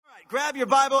Grab your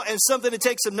Bible and something to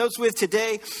take some notes with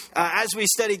today as we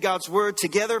study God's Word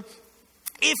together.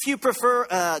 If you prefer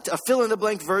a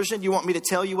fill-in-the-blank version, you want me to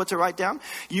tell you what to write down,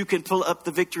 you can pull up the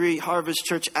Victory Harvest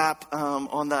Church app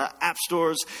on the app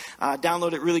stores.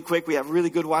 Download it really quick. We have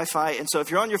really good Wi-Fi. And so if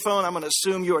you're on your phone, I'm going to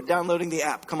assume you are downloading the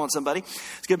app. Come on, somebody.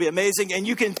 It's going to be amazing. And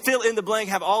you can fill in the blank,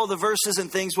 have all the verses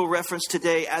and things we'll reference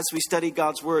today as we study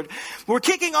God's Word. We're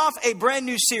kicking off a brand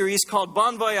new series called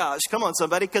Bon Voyage. Come on,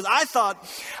 somebody. Because I thought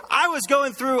I was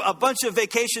going through a bunch of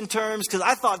vacation terms because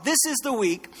I thought this is the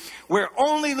week where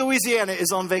only Louisiana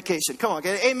is on vacation. Come on,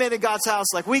 get amen in God's house.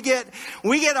 Like we get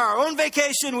our own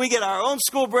vacation, we get our own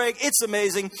school break. It's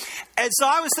amazing. And so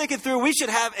I was thinking through, we should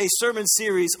have a sermon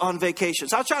series on vacation.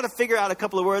 So I was trying to figure out a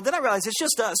couple of words. Then I realized it's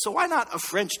just us. So why not a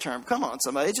French term? Come on,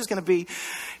 somebody.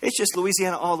 It's just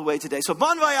Louisiana all the way today. So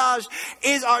Bon Voyage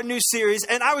is our new series.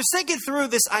 And I was thinking through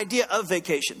this idea of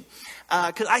vacation.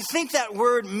 Because I think that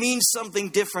word means something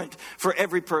different for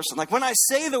every person. Like when I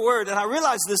say the word, and I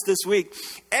realized this week,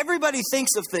 everybody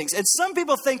thinks of things. And some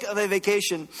people think of a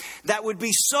vacation that would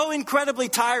be so incredibly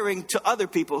tiring to other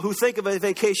people who think of a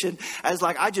vacation as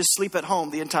like, I just sleep at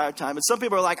home the entire time. And some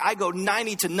people are like, I go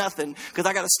 90 to nothing because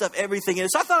I got to stuff everything in.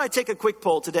 So I thought I'd take a quick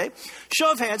poll today.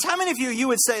 Show of hands. How many of you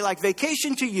would say like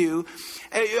vacation to you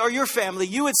or your family,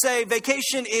 you would say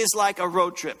vacation is like a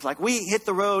road trip. Like we hit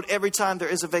the road every time there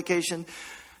is a vacation.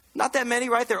 Not that many,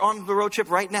 right? They're on the road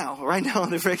trip right now on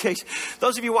their vacation.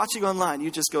 Those of you watching online, you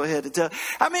just go ahead and tell.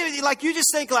 How many of you, like, you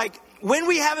just think, like, when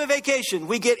we have a vacation,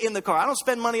 we get in the car. I don't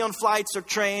spend money on flights or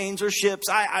trains or ships.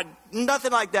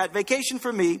 Nothing like that. Vacation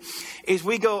for me is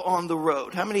we go on the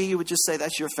road. How many of you would just say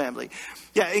that's your family?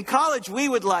 Yeah, in college, we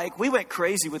went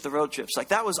crazy with the road trips. Like,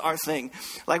 that was our thing.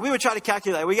 Like, we would try to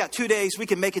calculate, we got 2 days, we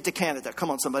can make it to Canada. Come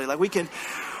on, somebody. Like, we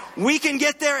can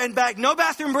get there and back. No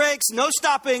bathroom breaks, no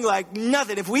stopping, like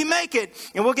nothing. If we make it,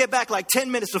 and we'll get back like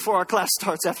 10 minutes before our class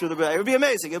starts after the break. It would be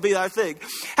amazing. It'll be our thing.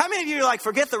 How many of you are like,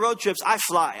 forget the road trips? I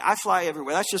fly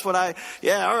everywhere. That's just what all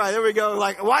right, there we go.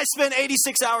 Like, why spend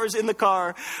 86 hours in the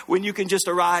car when you can just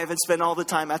arrive and spend all the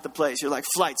time at the place? You're like,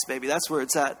 flights, baby. That's where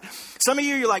it's at. Some of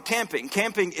you're like camping.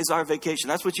 Camping is our vacation.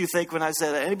 That's what you think when I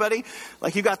say that. Anybody?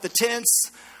 Like you got the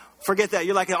tents. Forget that.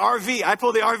 You're like an RV. I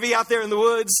pull the RV out there in the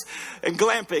woods and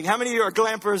glamping. How many of you are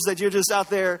glampers that you're just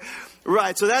out there?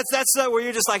 Right. So that's where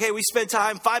you're just like, hey, we spent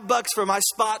time, $5 for my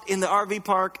spot in the RV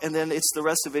park. And then the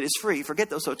rest of it is free. Forget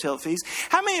those hotel fees.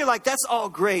 How many are like, that's all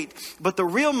great, but the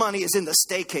real money is in the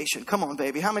staycation? Come on,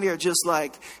 baby. How many are just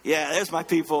like, yeah, there's my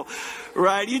people,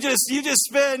 right? You just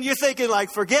spend, you're thinking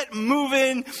like, forget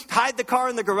moving, hide the car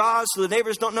in the garage so the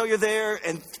neighbors don't know you're there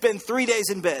and spend 3 days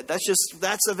in bed.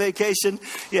 That's a vacation.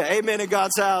 Yeah. Amen in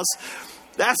God's house.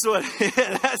 That's what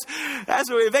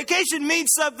vacation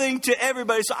means something to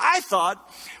everybody. So I thought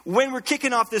when we're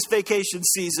kicking off this vacation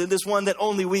season, this one that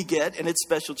only we get, and it's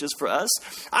special just for us,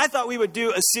 I thought we would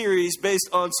do a series based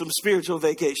on some spiritual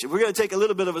vacation. We're going to take a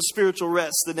little bit of a spiritual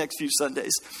rest the next few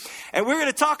Sundays. And we're going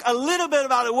to talk a little bit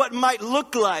about what it might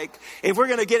look like if we're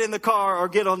going to get in the car or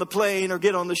get on the plane or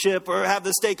get on the ship or have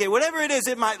the staycation, whatever it is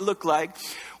it might look like.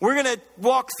 We're going to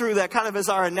walk through that kind of as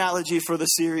our analogy for the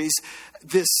series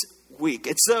this week.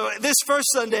 And so this first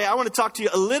Sunday, I want to talk to you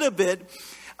a little bit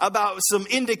about some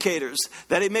indicators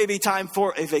that it may be time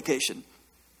for a vacation.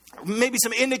 Maybe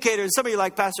some indicators. Some of you are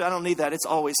like, Pastor, I don't need that. It's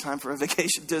always time for a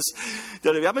vacation. I'm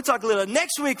going to talk a little.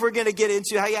 Next week, we're going to get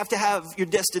into how you have to have your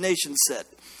destination set.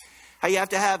 How you have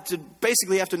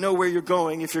to know where you're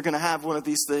going if you're going to have one of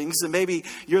these things. And maybe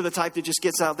you're the type that just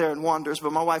gets out there and wanders.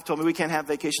 But my wife told me we can't have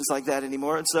vacations like that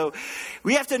anymore. And so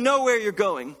we have to know where you're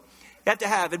going. You have to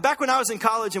have it. Back when I was in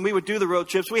college and we would do the road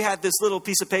trips, we had this little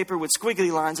piece of paper with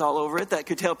squiggly lines all over it that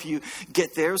could help you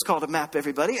get there. It was called a map,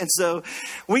 everybody. And so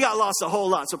we got lost a whole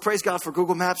lot. So praise God for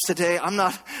Google Maps today. I'm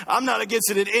not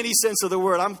against it in any sense of the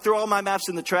word. I'm threw all my maps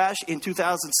in the trash in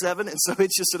 2007. And so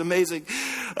it's just an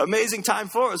amazing time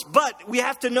for us. But we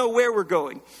have to know where we're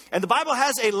going. And the Bible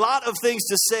has a lot of things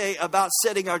to say about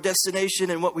setting our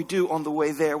destination and what we do on the way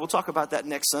there. We'll talk about that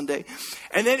next Sunday.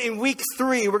 And then in week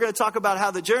 3, we're going to talk about how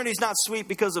the journey's not sweet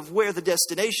because of where the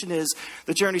destination is.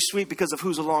 The journey's sweet because of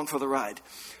who's along for the ride.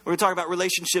 We're going to talk about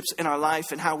relationships in our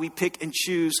life and how we pick and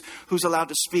choose who's allowed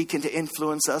to speak and to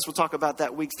influence us. We'll talk about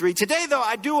that week 3. Today, though,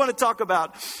 I do want to talk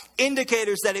about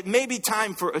indicators that it may be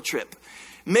time for a trip.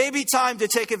 Maybe time to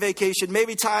take a vacation.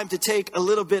 Maybe time to take a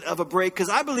little bit of a break. Because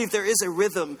I believe there is a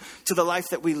rhythm to the life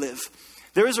that we live.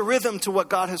 There is a rhythm to what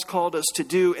God has called us to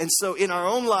do. And so in our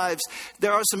own lives,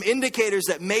 there are some indicators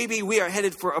that maybe we are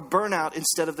headed for a burnout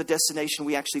instead of the destination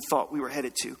we actually thought we were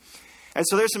headed to. And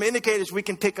so there's some indicators we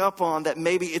can pick up on that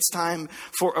maybe it's time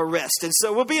for a rest. And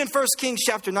so we'll be in 1 Kings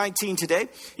chapter 19 today.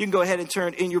 You can go ahead and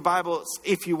turn in your Bible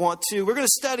if you want to. We're going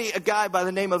to study a guy by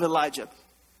the name of Elijah.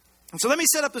 And so let me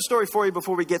set up the story for you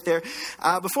before we get there.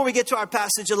 Before we get to our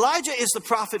passage, Elijah is the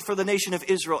prophet for the nation of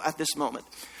Israel at this moment.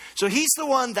 So he's the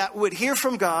one that would hear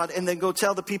from God and then go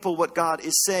tell the people what God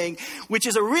is saying, which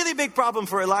is a really big problem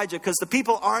for Elijah because the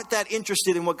people aren't that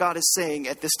interested in what God is saying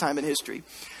at this time in history.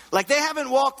 Like they haven't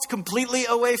walked completely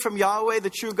away from Yahweh, the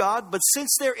true God, but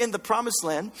since they're in the promised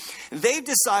land, they've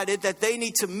decided that they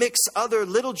need to mix other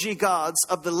little g gods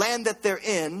of the land that they're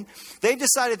in. They've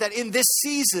decided that in this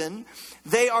season,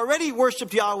 they already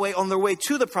worshiped Yahweh on their way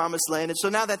to the promised land. And so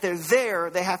now that they're there,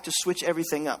 they have to switch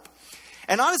everything up.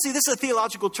 And honestly, this is a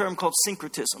theological term called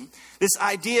syncretism. This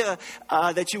idea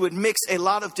that you would mix a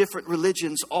lot of different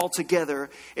religions all together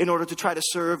in order to try to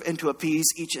serve and to appease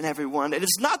each and every one. And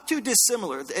it's not too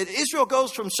dissimilar. Israel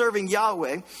goes from serving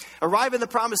Yahweh, arrive in the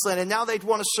promised land, and now they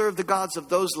want to serve the gods of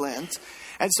those lands.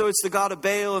 And so it's the god of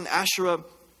Baal and Asherah,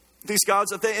 these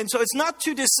gods. And so it's not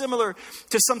too dissimilar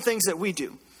to some things that we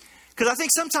do. Because I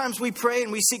think sometimes we pray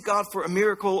and we seek God for a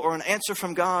miracle or an answer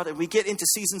from God, and we get into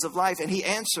seasons of life and he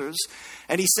answers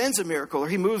and he sends a miracle or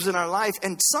he moves in our life,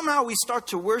 and somehow we start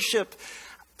to worship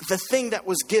the thing that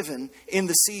was given in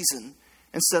the season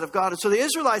instead of God. And so the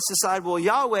Israelites decide, well,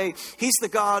 Yahweh, he's the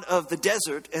God of the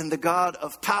desert and the God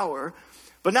of power.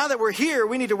 But now that we're here,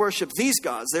 we need to worship these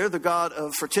gods. They're the God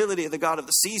of fertility, the God of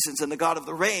the seasons, and the God of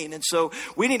the rain. And so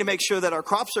we need to make sure that our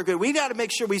crops are good. We got to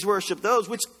make sure we worship those,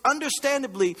 which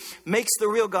understandably makes the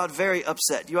real God very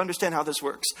upset. You understand how this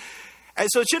works? And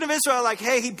so children of Israel are like,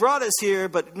 hey, he brought us here,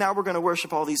 but now we're going to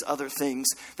worship all these other things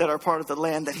that are part of the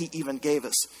land that he even gave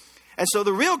us. And so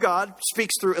the real God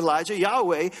speaks through Elijah.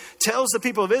 Yahweh tells the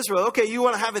people of Israel, okay, you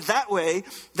want to have it that way,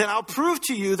 then I'll prove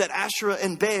to you that Asherah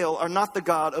and Baal are not the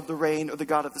God of the rain or the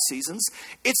God of the seasons.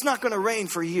 It's not going to rain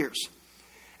for years.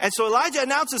 And so Elijah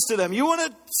announces to them, you want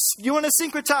to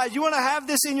syncretize, you want to have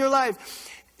this in your life.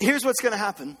 Here's what's going to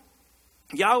happen.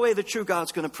 Yahweh, the true God,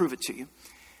 is going to prove it to you.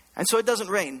 And so it doesn't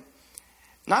rain.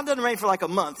 Not it doesn't rain for like a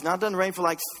month. Not it doesn't rain for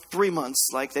like 3 months.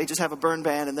 Like they just have a burn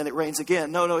ban and then it rains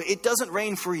again. No, it doesn't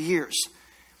rain for years.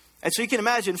 And so you can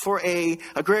imagine for a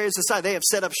agrarian society, they have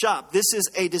set up shop. This is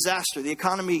a disaster. The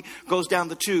economy goes down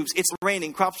the tubes. It's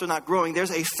raining. Crops are not growing. There's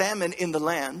a famine in the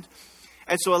land.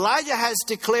 And so Elijah has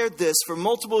declared this for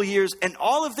multiple years. And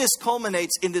all of this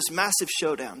culminates in this massive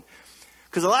showdown.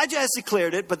 Because Elijah has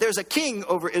declared it, but there's a king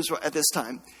over Israel at this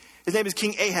time. His name is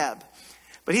King Ahab.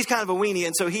 But he's kind of a weenie,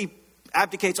 and so he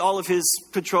abdicates all of his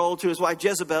control to his wife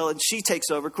Jezebel, and she takes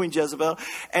over, Queen Jezebel,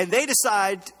 and they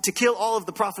decide to kill all of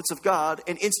the prophets of God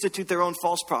and institute their own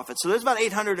false prophets. So there's about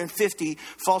 850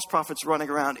 false prophets running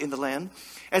around in the land.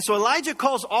 And so Elijah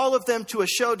calls all of them to a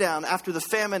showdown after the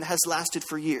famine has lasted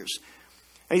for years.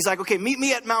 And he's like, okay, meet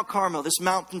me at Mount Carmel, this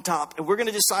mountaintop, and we're going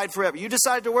to decide forever. You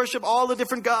decide to worship all the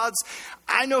different gods.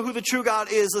 I know who the true God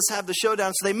is. Let's have the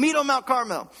showdown. So they meet on Mount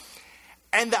Carmel.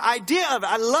 And the idea of it,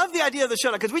 I love the idea of the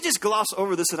showdown because we just gloss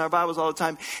over this in our Bibles all the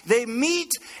time. They meet,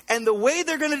 and the way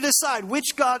they're going to decide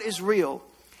which God is real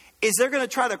is they're going to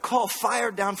try to call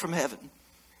fire down from heaven.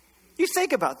 You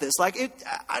think about this, like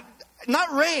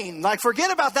not rain, like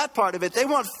forget about that part of it. They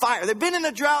want fire. They've been in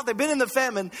a drought. They've been in the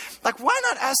famine. Like why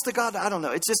not ask the God? I don't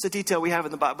know. It's just a detail we have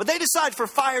in the Bible. But they decide for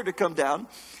fire to come down.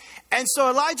 And so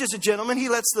Elijah's a gentleman. He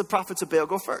lets the prophets of Baal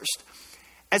go first.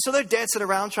 And so they're dancing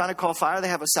around trying to call fire. They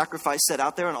have a sacrifice set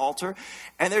out there, an altar.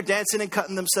 And they're dancing and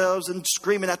cutting themselves and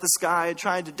screaming at the sky and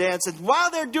trying to dance. And while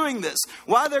they're doing this,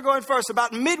 while they're going first,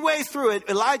 about midway through it,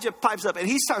 Elijah pipes up and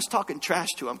he starts talking trash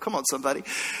to them. Come on, somebody.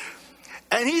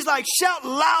 And he's like, shout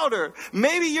louder.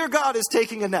 Maybe your God is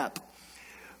taking a nap.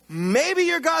 Maybe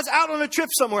your God's out on a trip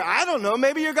somewhere. I don't know.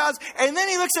 Maybe your God's... And then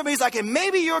he looks at me, he's like, and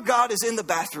maybe your God is in the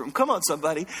bathroom. Come on,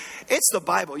 somebody. It's the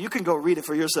Bible. You can go read it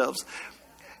for yourselves.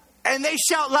 And they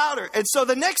shout louder. And so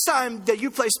the next time that you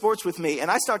play sports with me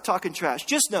and I start talking trash,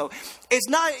 just know it's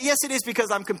not, yes, it is because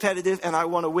I'm competitive and I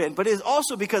want to win, but it is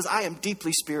also because I am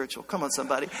deeply spiritual. Come on,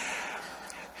 somebody.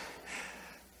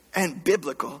 And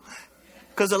biblical.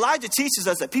 Because Elijah teaches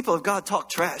us that people of God talk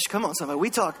trash. Come on,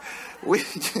 somebody.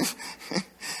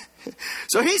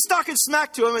 So he's talking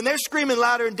smack to them and they're screaming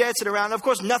louder and dancing around. Of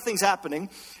course, nothing's happening.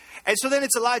 And so then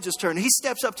it's Elijah's turn. He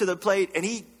steps up to the plate and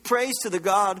he prays to the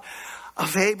God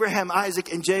of Abraham,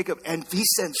 Isaac, and Jacob, and he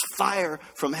sends fire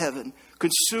from heaven,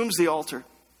 consumes the altar.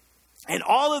 And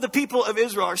all of the people of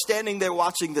Israel are standing there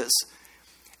watching this.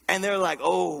 And they're like,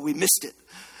 oh, we missed it.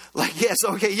 Like, yes,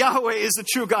 okay, Yahweh is the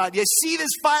true God. You see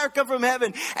this fire come from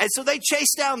heaven. And so they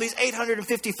chase down these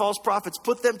 850 false prophets,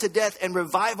 put them to death, and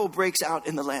revival breaks out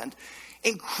in the land.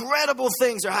 incredible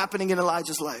things are happening in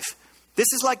Elijah's life.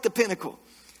 This is like the pinnacle.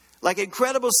 Like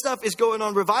incredible stuff is going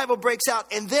on. Revival breaks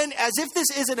out. And then as if this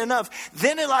isn't enough,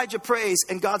 then Elijah prays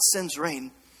and God sends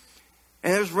rain.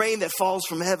 And there's rain that falls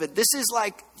from heaven. This is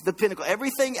like the pinnacle.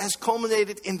 Everything has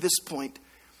culminated in this point.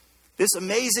 This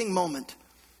amazing moment.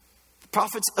 The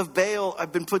prophets of Baal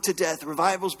have been put to death.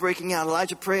 Revival's breaking out.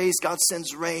 Elijah prays. God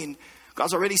sends rain.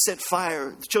 God's already sent fire.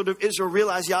 The children of Israel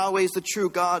realize Yahweh is the true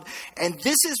God. And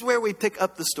this is where we pick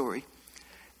up the story.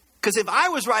 Because if I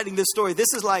was writing this story,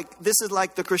 this is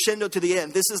like the crescendo to the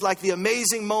end. This is like the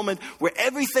amazing moment where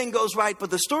everything goes right. But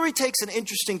the story takes an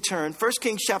interesting turn. 1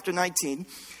 Kings chapter 19.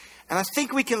 And I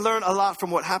think we can learn a lot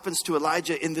from what happens to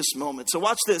Elijah in this moment. So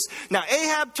watch this. Now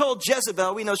Ahab told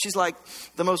Jezebel, we know she's like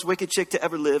the most wicked chick to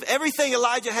ever live, everything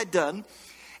Elijah had done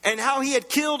and how he had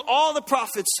killed all the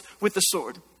prophets with the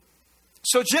sword.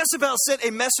 So Jezebel sent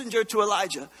a messenger to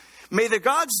Elijah. May the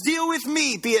gods deal with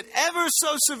me, be it ever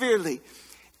so severely,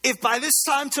 if by this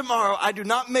time tomorrow I do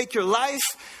not make your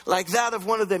life like that of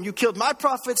one of them. You killed my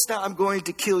prophets, now I'm going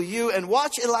to kill you. And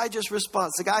watch Elijah's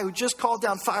response. The guy who just called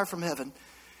down fire from heaven.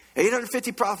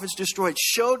 850 prophets destroyed,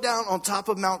 showdown on top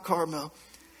of Mount Carmel.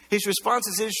 His response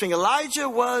is interesting. Elijah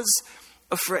was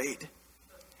afraid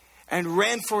and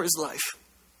ran for his life.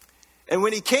 And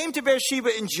when he came to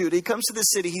Beersheba in Judah, he comes to the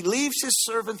city. He leaves his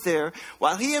servant there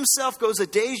while he himself goes a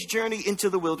day's journey into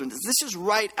the wilderness. This is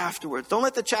right afterwards. Don't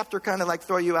let the chapter kind of like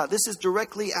throw you out. This is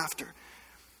directly after.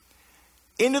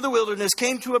 Into the wilderness,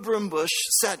 came to a broom bush,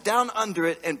 sat down under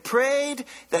it and prayed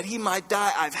that he might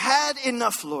die. I've had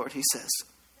enough, Lord, he says.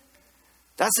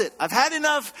 That's it. I've had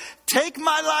enough. Take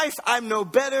my life. I'm no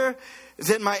better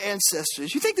than my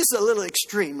ancestors. You think this is a little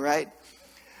extreme, right?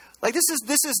 Like this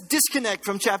is disconnect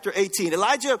from chapter 18.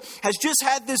 Elijah has just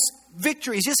had this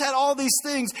victory. He's just had all these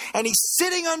things. And he's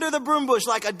sitting under the broom bush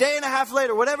like a day and a half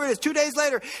later, whatever it is, 2 days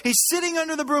later. He's sitting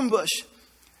under the broom bush,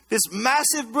 this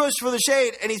massive bush for the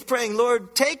shade. And he's praying,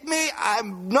 Lord, take me.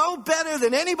 I'm no better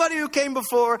than anybody who came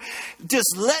before.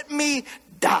 Just let me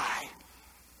die.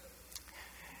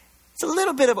 It's a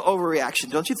little bit of overreaction,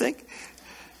 don't you think?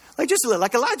 Like just a little.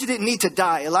 Like Elijah didn't need to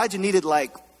die. Elijah needed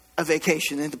like a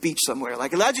vacation in the beach somewhere.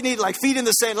 Like Elijah needed like feet in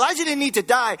the sand. Elijah didn't need to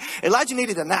die. Elijah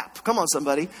needed a nap. Come on,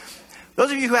 somebody.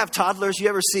 Those of you who have toddlers, you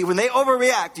ever see when they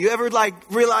overreact, you ever like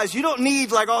realize you don't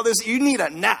need like all this. You need a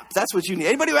nap. That's what you need.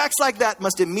 Anybody who acts like that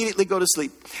must immediately go to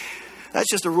sleep. That's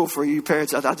just a rule for you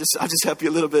parents. I'll just help you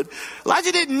a little bit.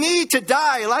 Elijah didn't need to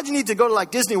die. Elijah needed to go to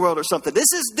like Disney World or something.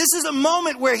 This is a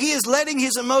moment where he is letting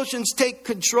his emotions take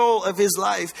control of his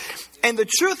life. And the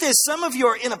truth is, some of you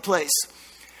are in a place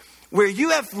where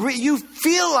you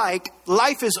feel like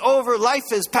life is over, life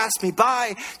has passed me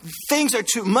by, things are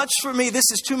too much for me, this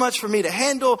is too much for me to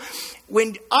handle.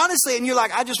 When honestly, and you're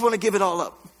like, I just want to give it all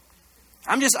up.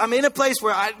 I'm in a place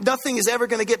where nothing is ever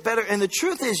going to get better. And the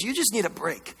truth is, you just need a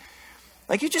break.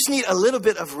 Like you just need a little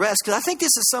bit of rest. Because I think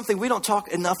this is something we don't talk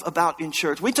enough about in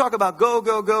church. We talk about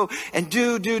go, and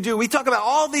do. We talk about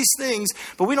all these things,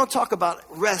 but we don't talk about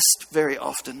rest very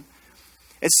often.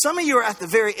 And some of you are at the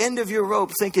very end of your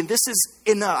rope thinking, this is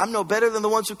enough. I'm no better than the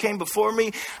ones who came before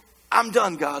me. I'm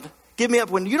done, God. Give me up.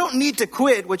 When you don't need to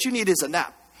quit, what you need is a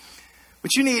nap.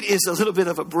 What you need is a little bit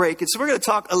of a break. And so we're going to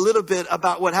talk a little bit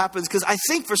about what happens. Because I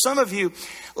think for some of you,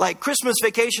 like Christmas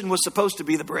vacation was supposed to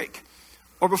be the break.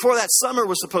 Or before that, summer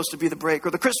was supposed to be the break.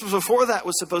 Or the Christmas before that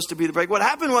was supposed to be the break. What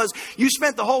happened was you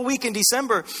spent the whole week in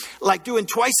December like doing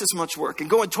twice as much work and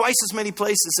going twice as many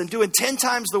places and doing 10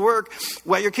 times the work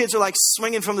while your kids are like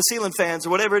swinging from the ceiling fans or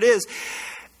whatever it is.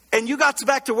 And you got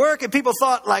back to work and people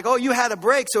thought like, oh, you had a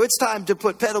break, so it's time to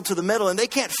put pedal to the metal. And they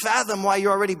can't fathom why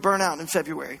you're already burnt out in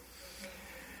February.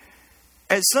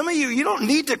 And some of you, you don't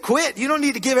need to quit. You don't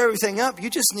need to give everything up.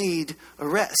 You just need a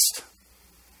rest.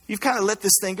 You've kind of let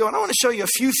this thing go. And I want to show you a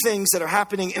few things that are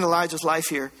happening in Elijah's life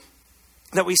here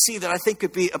that we see that I think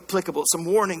could be applicable, some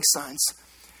warning signs.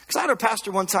 Because I had a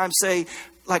pastor one time say,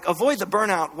 like, avoid the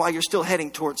burnout while you're still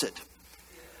heading towards it.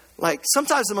 Like,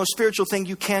 sometimes the most spiritual thing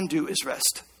you can do is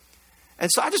rest. And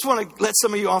so I just want to let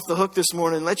some of you off the hook this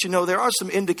morning and let you know there are some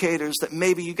indicators that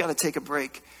maybe you got to take a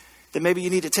break. That maybe you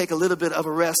need to take a little bit of a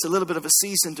rest, a little bit of a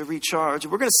season to recharge.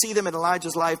 We're going to see them in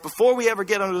Elijah's life before we ever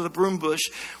get under the broom bush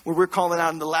where we're calling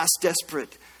out in the last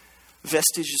desperate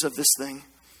vestiges of this thing.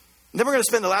 And then we're going to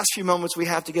spend the last few moments we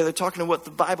have together talking about what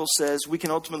the Bible says we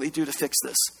can ultimately do to fix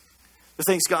this. The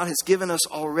things God has given us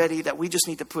already that we just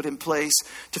need to put in place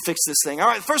to fix this thing. All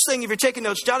right, first thing, if you're taking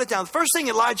notes, jot it down. The first thing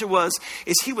Elijah was,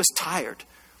 is he was tired.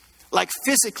 Like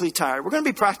physically tired. We're going to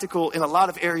be practical in a lot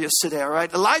of areas today, all right?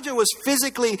 Elijah was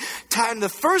physically tired. And the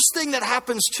first thing that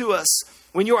happens to us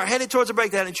when you are headed towards a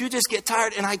breakdown is you just get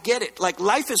tired, and I get it. Like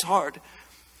life is hard.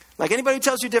 Like anybody who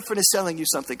tells you different is selling you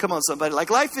something. Come on, somebody. Like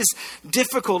life is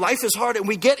difficult. Life is hard and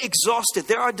we get exhausted.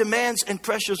 There are demands and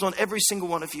pressures on every single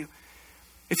one of you.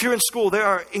 If you're in school, there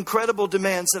are incredible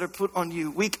demands that are put on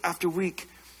you week after week.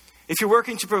 If you're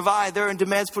working to provide, there are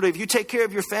demands put on you. If you take care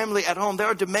of your family at home, there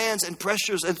are demands and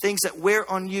pressures and things that wear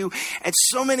on you. And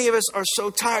so many of us are so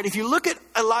tired. If you look at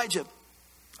Elijah,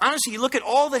 honestly, you look at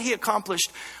all that he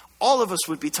accomplished, all of us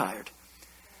would be tired.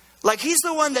 Like he's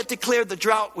the one that declared the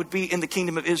drought would be in the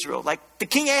kingdom of Israel. Like the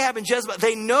king Ahab and Jezebel,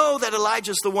 they know that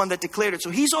Elijah's the one that declared it. So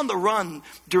he's on the run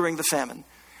during the famine.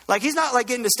 Like he's not like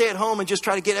getting to stay at home and just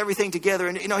try to get everything together.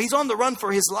 And, he's on the run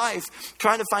for his life,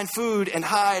 trying to find food and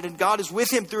hide. And God is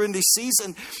with him during this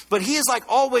season. But he is like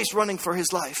always running for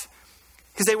his life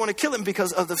because they want to kill him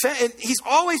because of the famine. And he's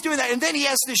always doing that. And then he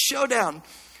has this showdown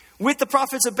with the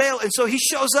prophets of Baal. And so he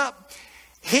shows up,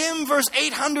 him versus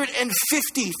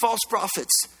 850 false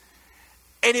prophets.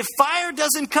 And if fire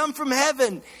doesn't come from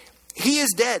heaven, he is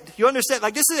dead. You understand?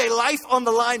 Like this is a life on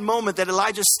the line moment that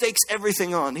Elijah stakes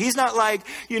everything on. He's not like,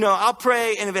 I'll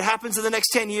pray and if it happens in the next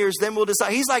 10 years, then we'll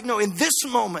decide. He's like, no, in this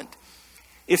moment,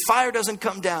 if fire doesn't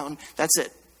come down, that's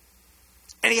it.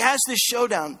 And he has this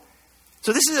showdown.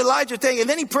 So this is Elijah thing. And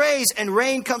then he prays and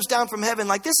rain comes down from heaven.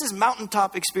 Like this is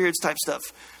mountaintop experience type stuff.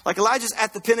 Like Elijah's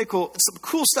at the pinnacle. Some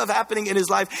cool stuff happening in his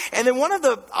life. And then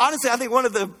I think one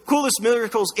of the coolest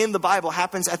miracles in the Bible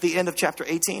happens at the end of chapter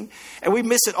 18. And we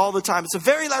miss it all the time. It's the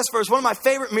very last verse. One of my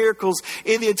favorite miracles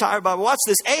in the entire Bible. Watch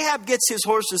this. Ahab gets his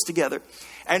horses together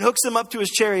and hooks them up to his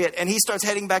chariot. And he starts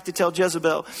heading back to tell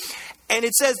Jezebel. And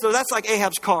it says, though, that's like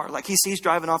Ahab's car. Like he's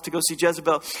driving off to go see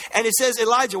Jezebel. And it says,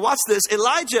 Elijah, watch this.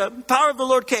 Elijah, power of the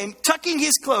Lord came, tucking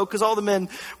his cloak, because all the men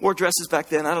wore dresses back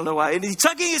then. I don't know why. And he's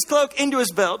tucking his cloak into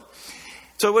his belt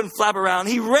so it wouldn't flap around.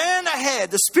 He ran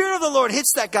ahead. The Spirit of the Lord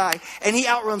hits that guy and he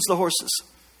outruns the horses.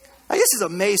 Like, this is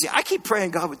amazing. I keep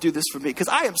praying God would do this for me because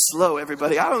I am slow,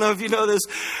 everybody. I don't know if you know this.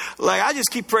 Like, I just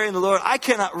keep praying the Lord. I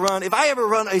cannot run. If I ever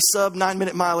run a sub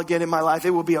 9-minute mile again in my life,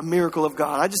 it will be a miracle of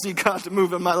God. I just need God to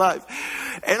move in my life.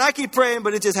 And I keep praying,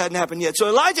 but it just hadn't happened yet. So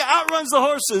Elijah outruns the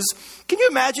horses. Can you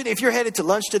imagine if you're headed to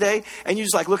lunch today and you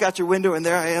just like look out your window and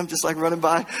there I am just like running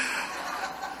by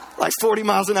like 40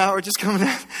 miles an hour just coming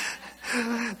out.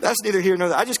 That's neither here nor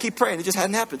there. I just keep praying. It just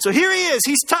hadn't happened. So here he is.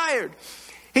 He's tired.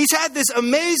 He's had this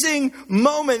amazing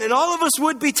moment, and all of us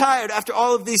would be tired after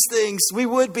all of these things. We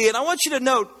would be. And I want you to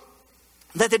note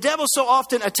that the devil so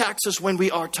often attacks us when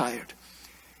we are tired.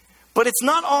 But it's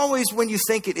not always when you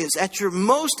think it is. At your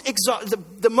most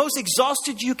the most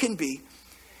exhausted you can be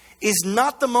is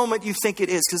not the moment you think it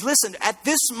is. Because listen, at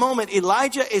this moment,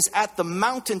 Elijah is at the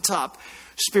mountaintop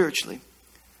spiritually.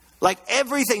 Like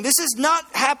everything. This is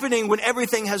not happening when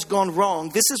everything has gone wrong.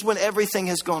 This is when everything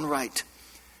has gone right.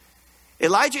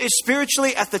 Elijah is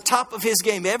spiritually at the top of his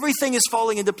game. Everything is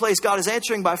falling into place. God is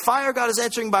answering by fire. God is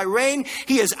answering by rain.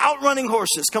 He is outrunning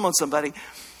horses. Come on, somebody.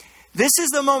 This is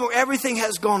the moment where everything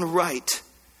has gone right,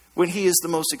 when he is the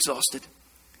most exhausted.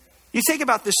 You think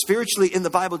about this spiritually in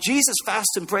the Bible. Jesus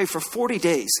fasts and prays for 40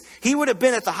 days. He would have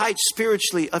been at the height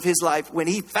spiritually of his life. When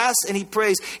he fasts and he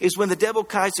prays is when the devil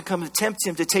tries to come and tempt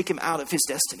him to take him out of his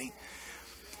destiny.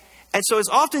 And so it's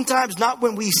oftentimes not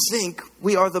when we think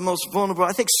we are the most vulnerable.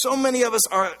 I think so many of us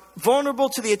are vulnerable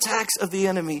to the attacks of the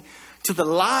enemy, to the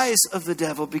lies of the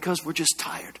devil, because we're just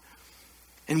tired.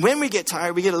 And when we get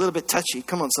tired, we get a little bit touchy.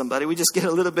 Come on, somebody. We just get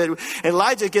a little bit.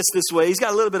 Elijah gets this way. He's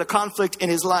got a little bit of conflict in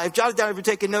his life. Jot it down if you're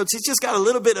taking notes. He's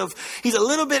a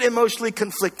little bit emotionally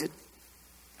conflicted.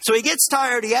 So he gets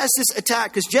tired. He has this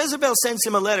attack because Jezebel sends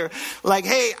him a letter like,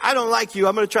 hey, I don't like you.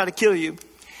 I'm going to try to kill you.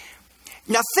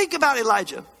 Now think about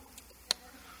Elijah.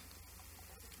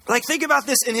 Like, think about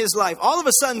this in his life. All of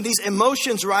a sudden, these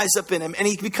emotions rise up in him, and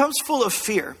he becomes full of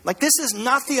fear. Like, this is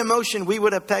not the emotion we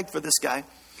would have pegged for this guy.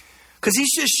 Because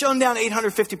he's just shown down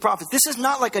 850 prophets. This is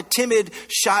not like a timid,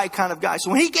 shy kind of guy.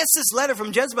 So when he gets this letter from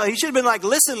Jezebel, he should have been like,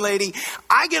 listen, lady,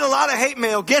 I get a lot of hate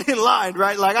mail. Get in line,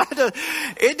 right? Like,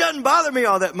 it doesn't bother me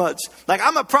all that much. Like,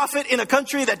 I'm a prophet in a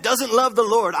country that doesn't love the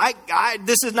Lord.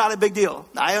 This is not a big deal.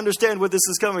 I understand where this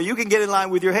is coming. You can get in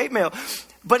line with your hate mail.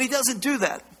 But he doesn't do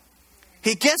that.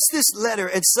 He gets this letter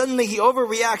and suddenly he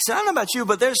overreacts. And I don't know about you,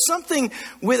 but there's something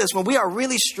with us when we are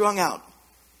really strung out.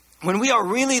 When we are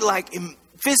really like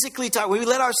physically tired, when we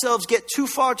let ourselves get too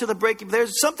far to the break,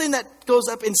 there's something that goes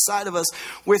up inside of us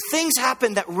where things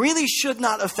happen that really should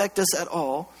not affect us at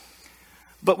all,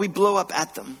 but we blow up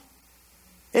at them.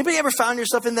 Anybody ever found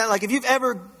yourself in that? Like if you've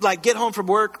ever like get home from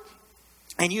work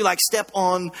and you like step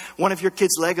on one of your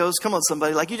kids' Legos, come on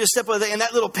somebody, like you just step on it and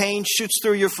that little pain shoots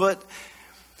through your foot.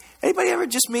 Anybody ever,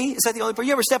 just me? Is that the only part?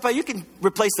 You ever step out? You can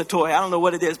replace the toy. I don't know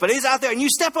what it is, but it's out there and you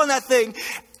step on that thing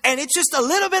and it's just a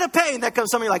little bit of pain that comes.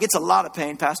 Some of you are like, it's a lot of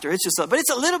pain, Pastor. But it's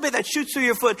a little bit that shoots through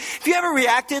your foot. Have you ever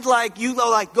reacted like you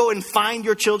go and find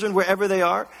your children wherever they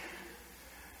are?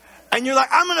 And you're like,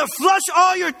 I'm going to flush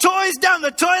all your toys down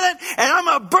the toilet and I'm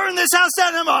going to burn this house down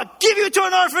and I'm going to give you to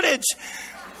an orphanage.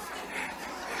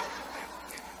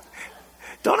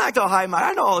 Don't act all high and mighty.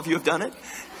 I know all of you have done it.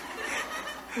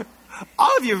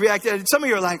 All of you have reacted. Some of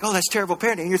you are like, oh, that's terrible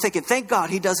parenting. And you're thinking, thank God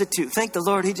he does it too. Thank the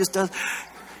Lord he just does.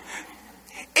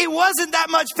 It wasn't that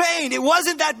much pain. It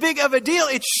wasn't that big of a deal.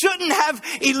 It shouldn't have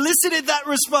elicited that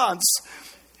response.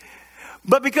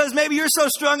 But because maybe you're so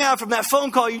strung out from that phone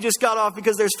call you just got off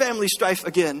because there's family strife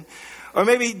again. Or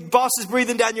maybe boss is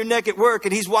breathing down your neck at work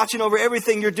and he's watching over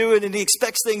everything you're doing and he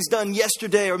expects things done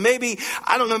yesterday. Or maybe,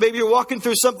 I don't know, maybe you're walking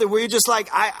through something where you're just like,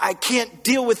 I can't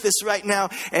deal with this right now.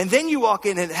 And then you walk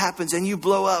in and it happens and you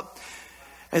blow up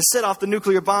and set off the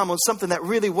nuclear bomb on something that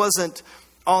really wasn't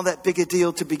all that big a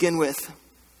deal to begin with.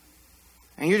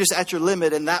 And you're just at your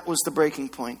limit and that was the breaking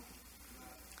point.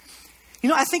 You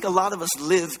know, I think a lot of us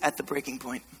live at the breaking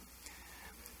point.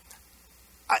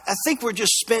 I think we're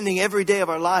just spending every day of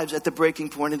our lives at the breaking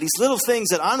point. And these little things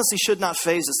that honestly should not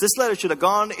faze us. This letter should have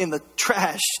gone in the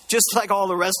trash, just like all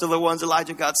the rest of the ones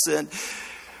Elijah got sent.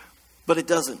 But it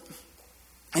doesn't.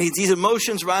 And these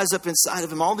emotions rise up inside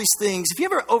of him. All these things. If you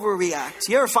ever overreact,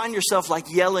 you ever find yourself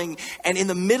like yelling. And in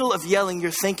the middle of yelling,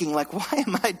 you're thinking like, why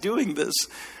am I doing this?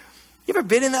 You ever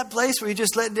been in that place where you're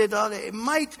just letting it on? It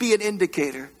might be an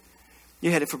indicator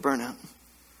you're headed for burnout.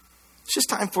 It's just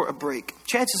time for a break.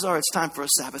 Chances are it's time for a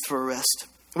Sabbath, for a rest.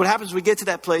 What happens when we get to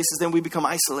that place is then we become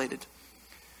isolated.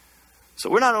 So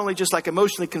we're not only just like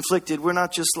emotionally conflicted, we're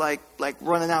not just like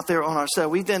running out there on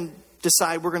ourselves. We then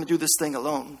decide we're going to do this thing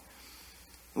alone.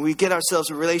 And we get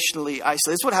ourselves relationally isolated.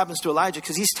 That's what happens to Elijah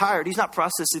because he's tired. He's not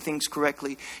processing things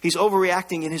correctly. He's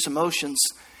overreacting in his emotions.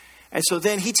 And so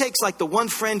then he takes like the one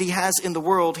friend he has in the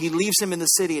world, he leaves him in the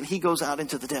city and he goes out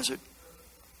into the desert.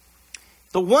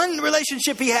 The one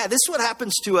relationship he had. This is what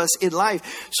happens to us in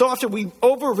life. So often we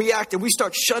overreact and we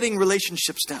start shutting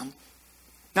relationships down.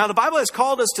 Now, the Bible has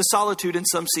called us to solitude in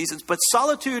some seasons, but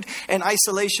solitude and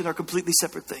isolation are completely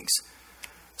separate things.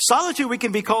 Solitude we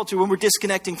can be called to when we're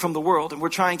disconnecting from the world and we're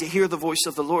trying to hear the voice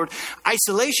of the Lord.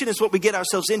 Isolation is what we get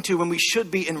ourselves into when we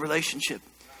should be in relationship.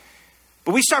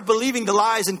 But we start believing the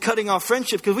lies and cutting off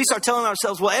friendship because we start telling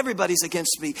ourselves, well, everybody's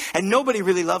against me and nobody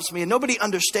really loves me and nobody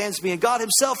understands me and God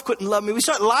himself couldn't love me. We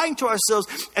start lying to ourselves.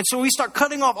 And so we start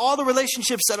cutting off all the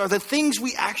relationships that are the things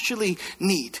we actually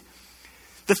need.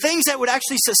 The things that would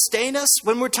actually sustain us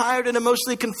when we're tired and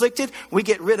emotionally conflicted, we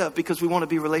get rid of because we want to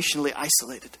be relationally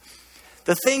isolated.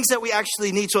 The things that we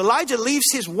actually need. So Elijah leaves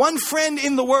his one friend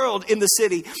in the world in the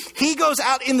city. He goes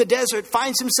out in the desert,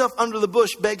 finds himself under the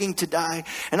bush begging to die.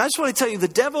 And I just want to tell you, the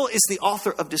devil is the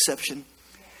author of deception.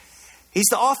 He's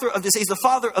the author of this. He's the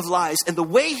father of lies. And the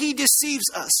way he deceives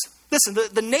us. Listen,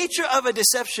 the nature of a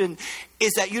deception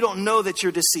is that you don't know that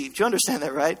you're deceived. You understand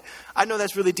that, right? I know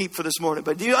that's really deep for this morning.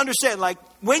 But do you understand, like,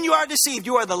 when you are deceived,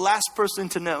 you are the last person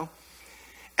to know.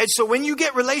 And so when you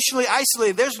get relationally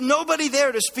isolated, there's nobody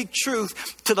there to speak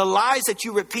truth to the lies that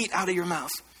you repeat out of your mouth.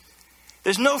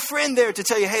 There's no friend there to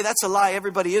tell you, hey, that's a lie.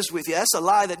 Everybody is with you. That's a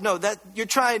lie that you're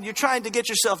trying to get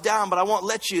yourself down, but I won't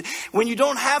let you. When you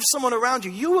don't have someone around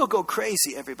you, you will go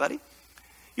crazy, everybody.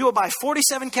 You will buy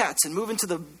 47 cats and move into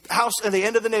the house at the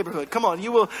end of the neighborhood. Come on,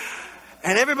 you will.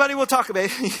 And everybody will talk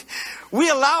about it. We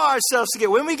allow ourselves to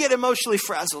when we get emotionally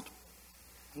frazzled,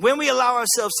 when we allow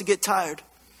ourselves to get tired,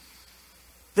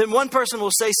 then one person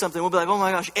will say something. We'll be like, oh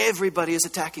my gosh, everybody is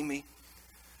attacking me.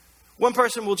 One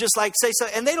person will just like say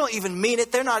something and they don't even mean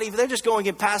it. They're just going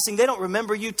in passing. They don't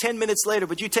remember you 10 minutes later,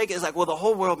 but you take it as like, well, the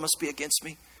whole world must be against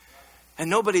me. And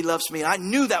nobody loves me. And I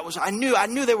knew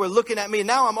they were looking at me. And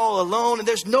now I'm all alone and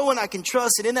there's no one I can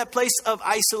trust. And in that place of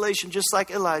isolation, just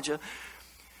like Elijah,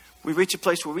 we reach a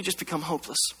place where we just become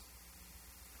hopeless.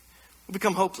 We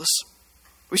become hopeless.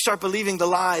 We start believing the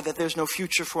lie that there's no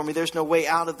future for me. There's no way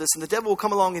out of this. And the devil will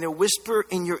come along and he'll whisper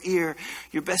in your ear,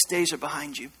 your best days are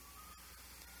behind you.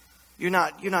 You're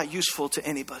not useful to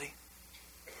anybody.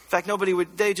 In fact,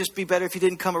 they'd just be better if you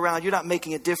didn't come around. You're not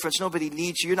making a difference. Nobody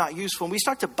needs you. You're not useful. And we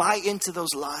start to buy into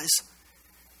those lies.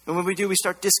 And when we do, we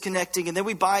start disconnecting. And then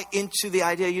we buy into the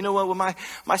idea, you know what, well,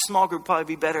 my small group would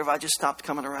probably be better if I just stopped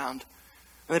coming around.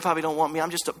 And they probably don't want me. I'm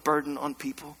just a burden on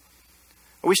people.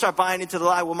 We start buying into the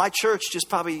lie, well, my church just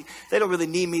probably, they don't really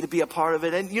need me to be a part of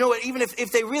it. And you know what, even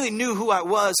if they really knew who I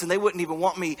was, and they wouldn't even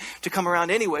want me to come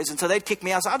around anyways, and so they'd kick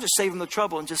me out, so I'll just save them the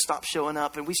trouble and just stop showing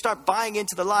up. And we start buying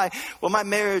into the lie, well, my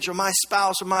marriage or my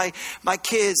spouse or my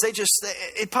kids,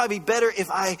 it'd probably be better if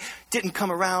I didn't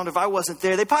come around, if I wasn't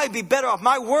there. They'd probably be better off.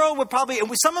 My world would probably,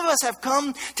 and some of us have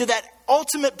come to that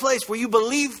ultimate place where you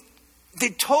believe the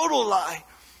total lie,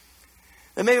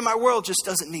 that maybe my world just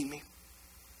doesn't need me.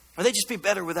 Or they'd just be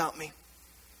better without me.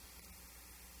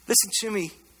 Listen to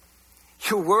me.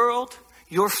 Your world,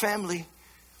 your family,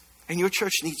 and your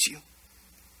church needs you.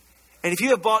 And if you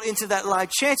have bought into that lie,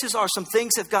 chances are some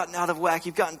things have gotten out of whack.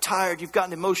 You've gotten tired. You've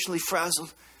gotten emotionally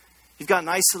frazzled. You've gotten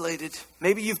isolated.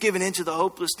 Maybe you've given into the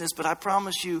hopelessness, but I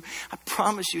promise you,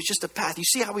 it's just a path. You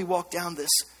see how we walk down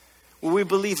this? Where we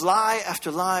believe lie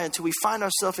after lie until we find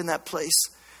ourselves in that place.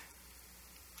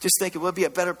 Just think it would be a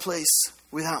better place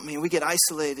without me. And we get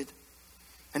isolated.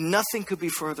 And nothing could be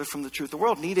further from the truth. The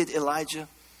world needed Elijah.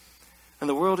 And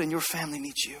the world and your family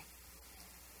needs you.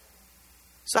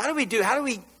 So how do we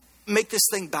make this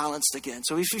thing balanced again?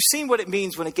 So we've seen what it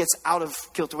means when it gets out of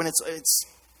kilter, when it's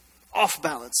off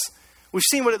balance. We've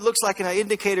seen what it looks like in our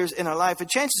indicators in our life. And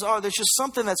chances are there's just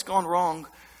something that's gone wrong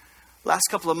last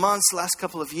couple of months, last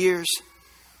couple of years.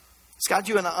 It's got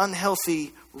you in an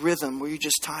unhealthy rhythm where you're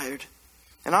just tired.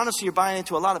 And honestly, you're buying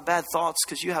into a lot of bad thoughts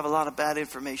because you have a lot of bad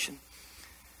information.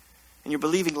 And you're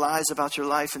believing lies about your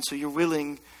life. And so you're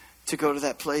willing to go to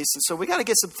that place. And so we got to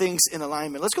get some things in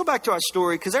alignment. Let's go back to our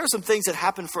story, because there are some things that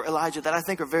happened for Elijah that I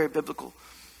think are very biblical,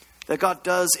 that God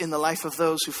does in the life of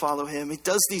those who follow him. He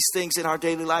does these things in our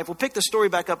daily life. We'll pick the story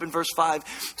back up in verse 5.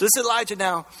 So this is Elijah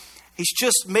now. He's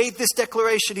just made this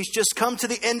declaration. He's just come to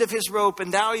the end of his rope.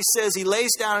 And now he says he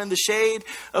lays down in the shade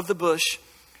of the bush.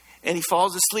 And he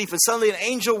falls asleep. And suddenly an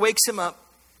angel wakes him up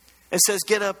and says,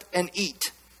 get up and eat.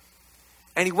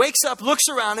 And he wakes up, looks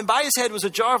around, and by his head was a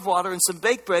jar of water and some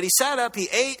baked bread. He sat up, he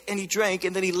ate, and he drank,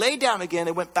 and then he lay down again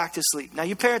and went back to sleep. Now,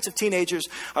 you parents of teenagers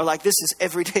are like, this is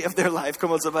every day of their life.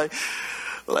 Come on, somebody.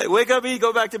 Like, wake up, eat,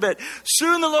 go back to bed.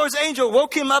 Soon the Lord's angel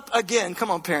woke him up again. Come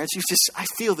on, parents. I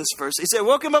feel this verse. He said,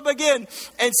 woke him up again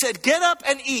and said, get up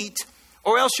and eat,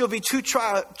 or else you'll be too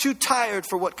tired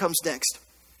for what comes next.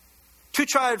 Too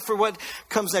tired for what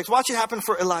comes next. Watch it happen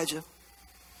for Elijah.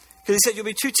 Because he said, you'll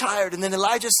be too tired. And then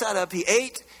Elijah sat up, he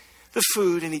ate the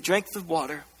food, and he drank the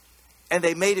water. And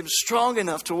they made him strong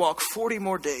enough to walk 40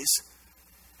 more days.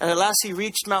 And at last he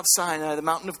reached Mount Sinai, the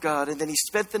mountain of God. And then he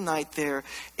spent the night there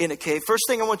in a cave. First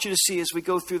thing I want you to see as we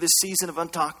go through this season of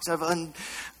uncluttering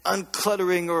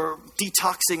or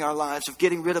detoxing our lives, of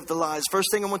getting rid of the lies. First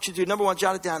thing I want you to do, number one,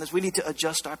 jot it down, is we need to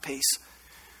adjust our pace.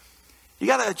 You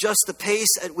got to adjust the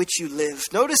pace at which you live.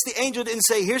 Notice the angel didn't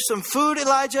say, here's some food,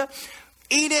 Elijah.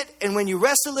 Eat it, and when you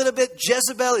rest a little bit,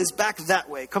 Jezebel is back that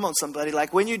way. Come on, somebody.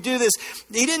 Like, when you do this,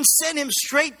 he didn't send him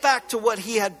straight back to what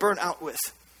he had burnt out with.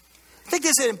 I think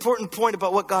this is an important point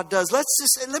about what God does. Let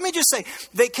me just say,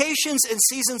 vacations and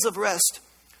seasons of rest,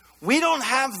 we don't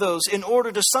have those in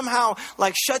order to somehow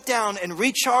like shut down and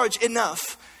recharge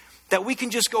enough that we can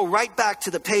just go right back to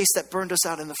the pace that burned us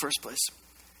out in the first place.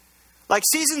 Like,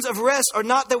 seasons of rest are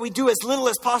not that we do as little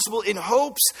as possible in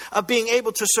hopes of being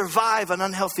able to survive an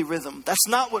unhealthy rhythm. That's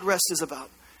not what rest is about.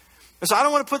 And so I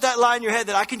don't want to put that lie in your head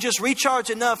that I can just recharge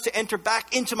enough to enter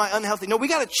back into my unhealthy. No, we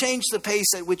got to change the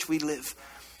pace at which we live.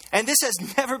 And this has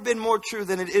never been more true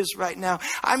than it is right now.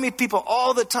 I meet people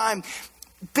all the time.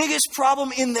 Biggest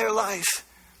problem in their life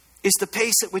is the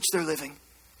pace at which they're living.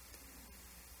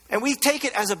 And we take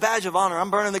it as a badge of honor.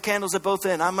 I'm burning the candles at both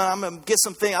ends. I'm going to get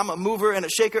something. I'm a mover and a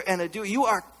shaker and a doer. You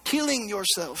are killing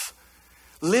yourself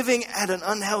living at an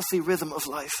unhealthy rhythm of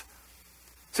life.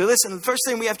 So listen, the first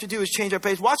thing we have to do is change our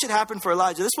pace. Watch it happen for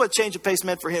Elijah. This is what change of pace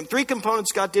meant for him. 3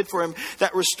 components God did for him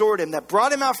that restored him, that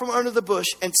brought him out from under the bush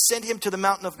and sent him to the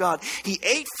mountain of God. He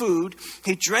ate food,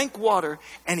 he drank water,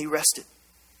 and he rested.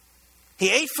 He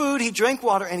ate food, he drank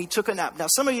water, and he took a nap. Now,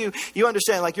 some of you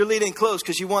understand, like, you're leading close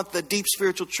because you want the deep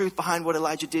spiritual truth behind what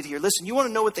Elijah did here. Listen, you want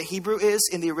to know what the Hebrew is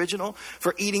in the original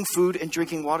for eating food and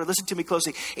drinking water? Listen to me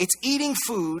closely. It's eating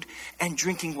food and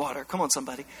drinking water. Come on,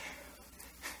 somebody.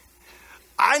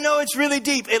 I know it's really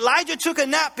deep. Elijah took a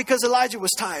nap because Elijah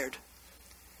was tired.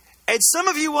 And some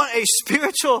of you want a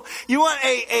spiritual, you want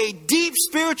a deep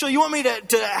spiritual, you want me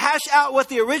to hash out what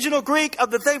the original Greek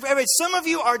of the thing for everybody. Some of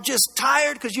you are just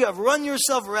tired because you have run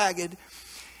yourself ragged.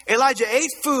 Elijah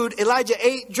ate food, Elijah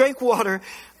drank water,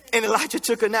 and Elijah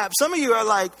took a nap. Some of you are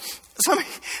like, some of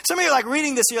you are like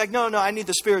reading this and you're like, no, I need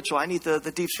the spiritual. I need the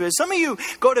deep spirit. Some of you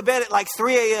go to bed at like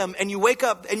 3 a.m. and you wake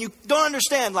up and you don't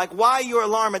understand like why your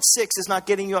alarm at 6 is not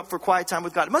getting you up for quiet time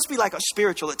with God. It must be like a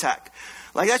spiritual attack.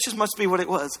 Like that just must be what it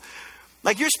was.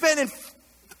 Like you're spending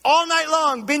all night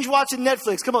long binge watching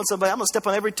Netflix. Come on, somebody. I'm going to step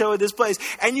on every toe of this place.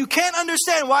 And you can't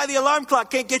understand why the alarm clock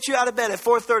can't get you out of bed at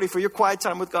 4:30 for your quiet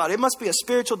time with God. It must be a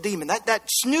spiritual demon. That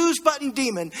snooze button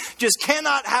demon just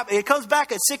cannot happen. It comes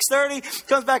back at 6:30,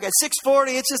 comes back at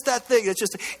 6:40. It's just that thing. It's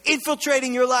just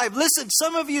infiltrating your life. Listen,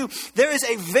 some of you, there is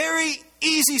a very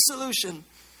easy solution,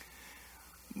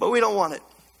 but we don't want it.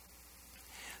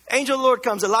 Angel of the Lord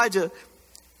comes. Elijah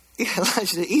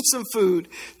said, eat some food,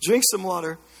 drink some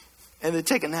water, and then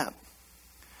take a nap.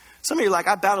 Some of you are like,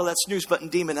 I battle that snooze button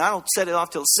demon. And I don't set it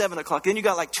off till 7 o'clock. Then you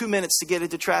got like 2 minutes to get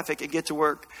into traffic and get to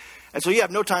work. And so you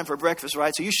have no time for breakfast,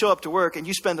 right? So you show up to work and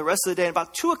you spend the rest of the day. And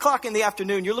about 2 o'clock in the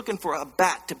afternoon, you're looking for a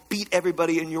bat to beat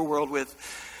everybody in your world with.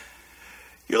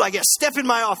 You're like, yeah, step in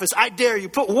my office. I dare you.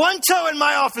 Put one toe in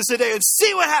my office today and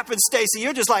see what happens, Stacy.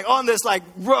 You're just like on this like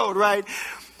road, right?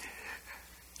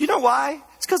 You know why?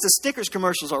 It's because the Snickers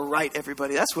commercials are right,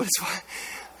 everybody. That's what it's why.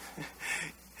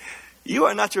 You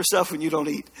are not yourself when you don't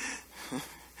eat.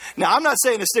 Now, I'm not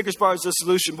saying a Snickers bar is the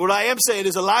solution. But what I am saying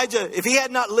is Elijah, if he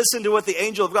had not listened to what the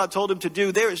angel of God told him to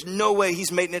do, there is no way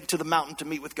he's making it to the mountain to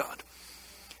meet with God.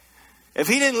 If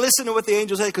he didn't listen to what the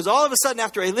angel said, because all of a sudden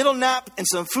after a little nap and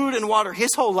some food and water,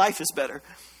 his whole life is better.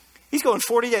 He's going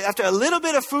 40 days. After a little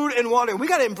bit of food and water, we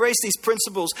got to embrace these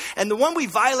principles. And the one we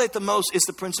violate the most is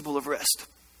the principle of rest.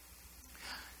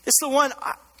 It's the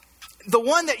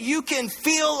one that you can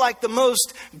feel like the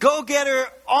most go-getter,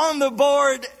 on the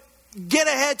board, get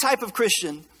ahead type of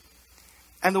Christian.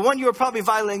 And the one you are probably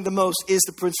violating the most is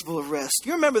the principle of rest.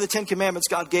 You remember the 10 commandments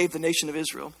God gave the nation of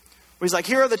Israel. Where he's like,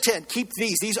 here are the 10, keep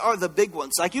these. These are the big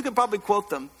ones. Like you can probably quote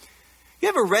them. You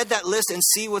ever read that list and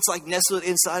see what's like nestled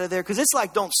inside of there? Because it's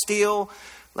like, don't steal,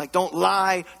 like don't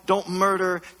lie, don't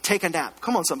murder, take a nap.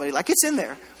 Come on, somebody. Like it's in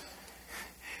there.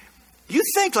 You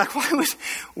think like,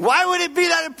 why would it be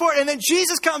that important? And then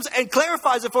Jesus comes and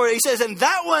clarifies it for you. He says, and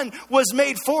that one was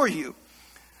made for you.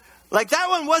 Like that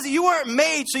one wasn't, you weren't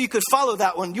made so you could follow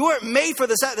that one. You weren't made for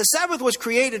the Sabbath. The Sabbath was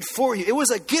created for you. It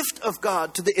was a gift of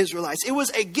God to the Israelites. It was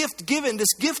a gift given,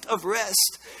 this gift of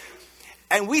rest.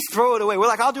 And we throw it away. We're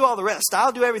like, I'll do all the rest.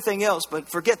 I'll do everything else, but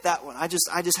forget that one. I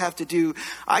just have to do,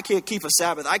 I can't keep a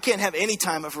Sabbath. I can't have any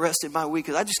time of rest in my week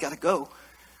because I just got to go.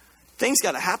 Things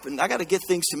got to happen. I got to get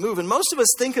things to move. And most of us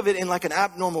think of it in like an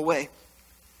abnormal way.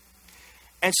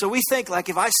 And so we think like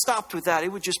if I stopped with that, it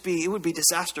would be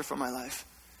disaster for my life.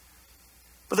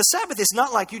 But the Sabbath is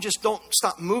not like you just don't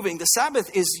stop moving. The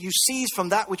Sabbath is you cease from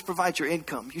that which provides your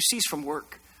income. You cease from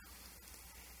work.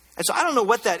 And so I don't know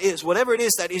what that is. Whatever it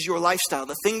is, that is your lifestyle,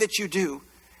 the thing that you do.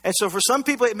 And so for some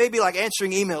people, it may be like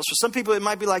answering emails. For some people, it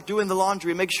might be like doing the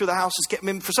laundry and making sure the house is kept.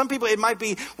 For some people, it might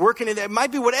be working in there. It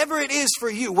might be whatever it is for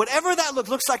you. Whatever that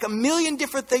looks like a million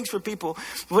different things for people.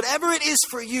 Whatever it is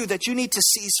for you that you need to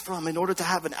cease from in order to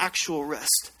have an actual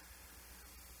rest,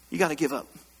 you got to give up.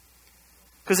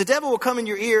 Because the devil will come in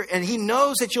your ear and he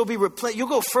knows that you'll be replaced. You'll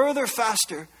go further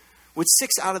faster with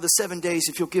 6 out of the 7 days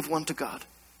if you'll give one to God.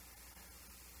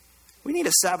 We need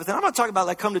a Sabbath. And I'm not talking about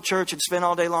like come to church and spend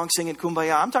all day long singing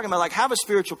Kumbaya. I'm talking about like have a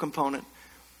spiritual component.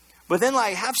 But then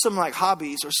like have some like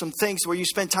hobbies or some things where you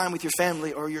spend time with your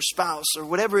family or your spouse or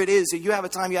whatever it is that you have a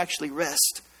time you actually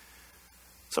rest.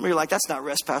 Some of you are like, that's not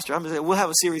rest, Pastor. We'll have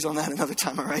a series on that another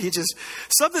time, all right? Just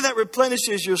something that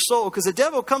replenishes your soul. Because the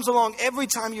devil comes along every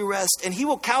time you rest and he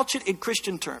will couch it in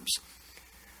Christian terms.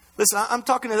 Listen, I'm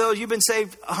talking to those, you've been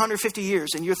saved 150 years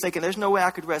and you're thinking, there's no way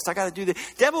I could rest. I got to do this.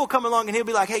 The devil will come along and he'll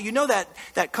be like, hey, you know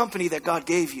that company that God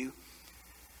gave you?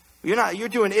 You're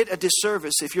doing it a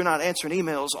disservice if you're not answering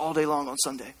emails all day long on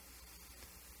Sunday.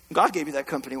 God gave you that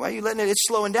company. Why are you letting it? It's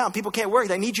slowing down. People can't work.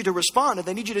 They need you to respond and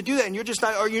they need you to do that. And you're just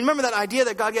not, or you remember that idea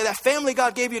that God gave, that family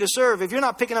God gave you to serve. If you're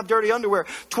not picking up dirty underwear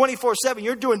 24/7,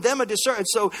 you're doing them a disservice.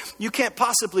 So you can't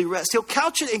possibly rest. He'll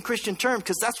couch it in Christian terms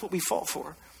because that's what we fall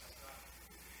for.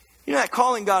 You know that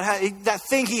calling God had, that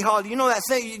thing he called, you know that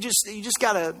thing, you just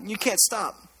gotta, you can't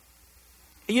stop.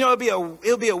 You know,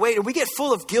 it'll be a weight. And we get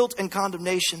full of guilt and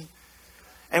condemnation.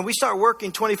 And we start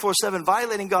working 24/7,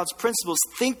 violating God's principles,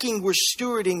 thinking we're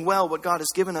stewarding well what God has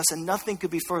given us, and nothing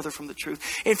could be further from the truth.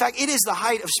 In fact, it is the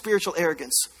height of spiritual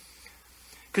arrogance.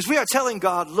 Because we are telling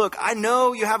God, look, I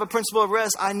know you have a principle of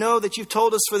rest. I know that you've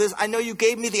told us for this. I know you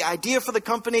gave me the idea for the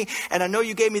company, and I know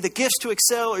you gave me the gifts to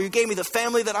excel, or you gave me the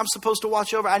family that I'm supposed to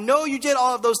watch over. I know you did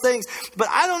all of those things, but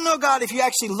I don't know, God, if you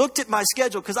actually looked at my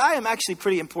schedule, because I am actually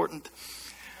pretty important.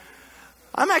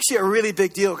 I'm actually a really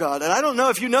big deal, God. And I don't know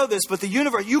if you know this, but the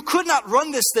universe, you could not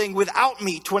run this thing without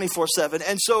me 24/7.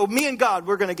 And so me and God,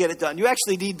 we're going to get it done. You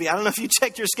actually need me. I don't know if you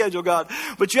checked your schedule, God,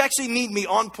 but you actually need me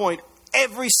on point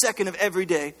every second of every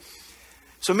day.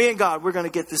 So me and God, we're going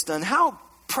to get this done. How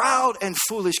proud and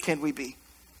foolish can we be?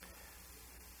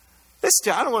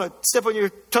 Listen, I don't want to step on your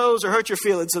toes or hurt your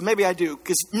feelings, so maybe I do.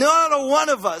 Because not a one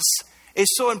of us is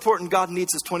so important God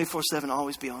needs us 24/7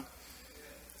 always be on.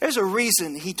 There's a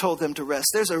reason he told them to rest.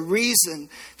 There's a reason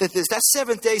that that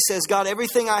seventh day says, God,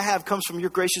 everything I have comes from your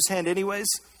gracious hand anyways.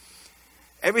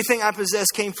 Everything I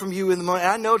possess came from you in the morning.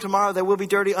 And I know tomorrow there will be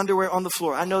dirty underwear on the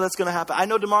floor. I know that's going to happen. I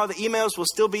know tomorrow the emails will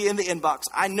still be in the inbox.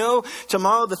 I know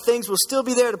tomorrow the things will still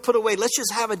be there to put away. Let's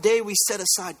just have a day we set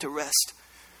aside to rest.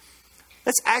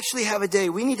 Let's actually have a day.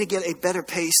 We need to get a better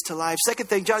pace to life. Second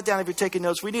thing, jot it down if you're taking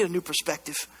notes. We need a new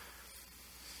perspective.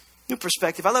 New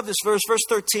perspective. I love this verse, verse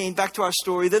 13, back to our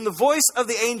story. Then the voice of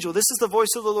the angel, this is the voice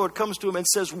of the Lord, comes to him and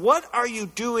says, what are you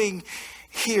doing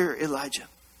here, Elijah?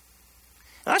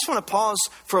 And I just want to pause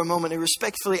for a moment and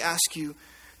respectfully ask you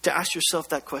to ask yourself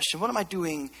that question. What am I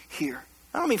doing here?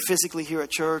 I don't mean physically here at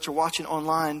church or watching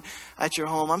online at your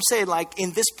home. I'm saying like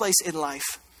in this place in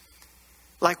life.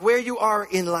 Like where you are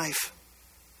in life.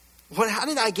 How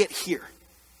did I get here?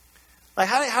 Like,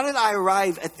 how did I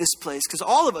arrive at this place? Because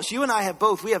all of us, you and I have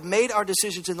both, we have made our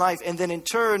decisions in life, and then in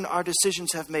turn, our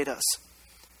decisions have made us.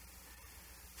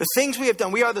 The things we have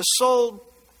done, we are the sole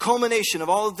culmination of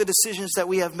all of the decisions that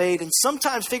we have made. And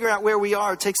sometimes figuring out where we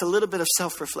are takes a little bit of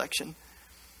self-reflection.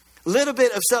 A little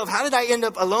bit of self. How did I end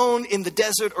up alone in the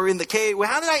desert or in the cave? Well,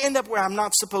 how did I end up where I'm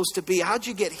not supposed to be? How did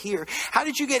you get here? How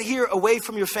did you get here away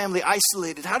from your family,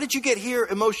 isolated? How did you get here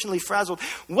emotionally frazzled?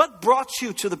 What brought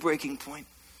you to the breaking point?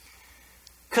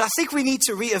 Because I think we need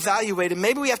to reevaluate, and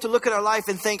maybe we have to look at our life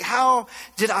and think, how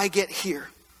did I get here?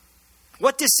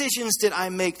 What decisions did I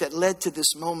make that led to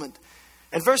this moment?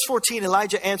 And verse 14,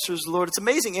 Elijah answers the Lord. It's an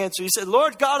amazing answer. He said,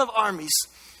 Lord God of armies,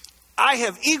 I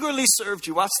have eagerly served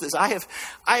you. Watch this. I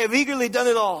have eagerly done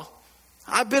it all.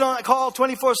 I've been on call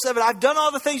 24/7. I've done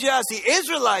all the things you asked. The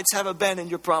Israelites have abandoned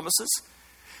your promises.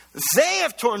 They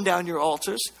have torn down your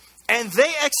altars, and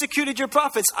they executed your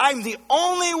prophets. I'm the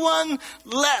only one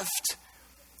left.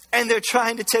 And they're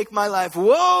trying to take my life.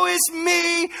 Woe is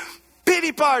me,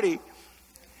 pity party.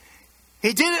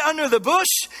 He did it under the bush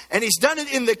and he's done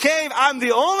it in the cave. I'm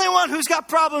the only one who's got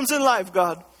problems in life,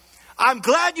 God. I'm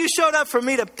glad you showed up for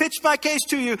me to pitch my case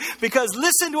to you because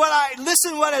listen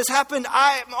what has happened.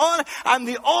 I'm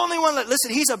the only one that,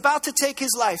 listen, he's about to take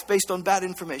his life based on bad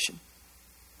information.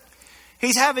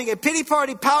 He's having a pity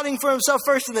party, pouting for himself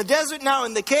first in the desert, now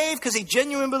in the cave because he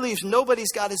genuinely believes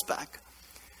nobody's got his back.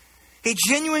 He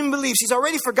genuinely believes he's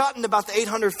already forgotten about the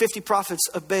 850 prophets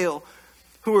of Baal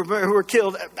who were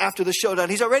killed after the showdown.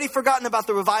 He's already forgotten about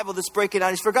the revival that's breaking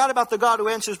out. He's forgotten about the God who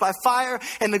answers by fire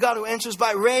and the God who answers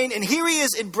by rain. And here he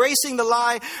is embracing the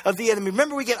lie of the enemy.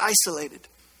 Remember, we get isolated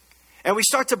and we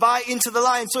start to buy into the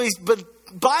lie. And so he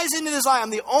buys into this lie. I'm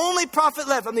the only prophet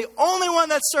left. I'm the only one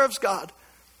that serves God.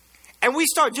 And we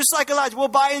start, just like Elijah, we'll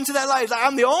buy into that lie. He's like,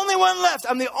 I'm the only one left.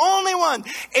 I'm the only one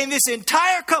in this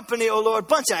entire company, oh Lord.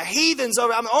 Bunch of heathens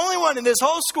over. I'm the only one in this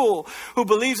whole school who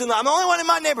believes in that. I'm the only one in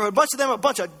my neighborhood. A bunch of them are a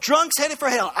bunch of drunks headed for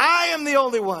hell. I am the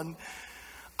only one.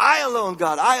 I alone,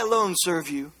 God, I alone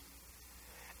serve you.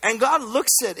 And God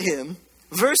looks at him.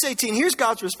 Verse 18, here's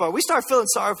God's response. We start feeling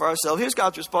sorry for ourselves. Here's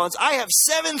God's response. I have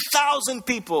 7,000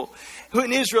 people who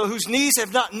in Israel whose knees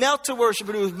have not knelt to worship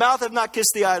and whose mouth have not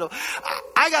kissed the idol.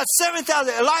 I got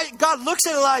 7,000. God looks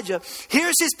at Elijah.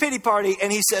 Here's his pity party.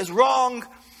 And he says, wrong.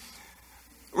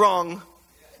 Wrong.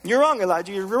 You're wrong,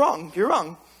 Elijah. You're wrong. You're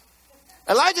wrong.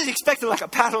 Elijah's expecting like a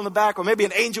pat on the back or maybe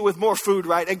an angel with more food,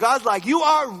 right? And God's like, you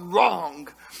are wrong.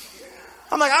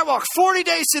 I'm like, I walked 40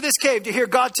 days to this cave to hear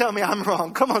God tell me I'm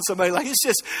wrong. Come on, somebody. Like, it's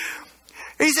just,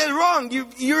 he said, wrong.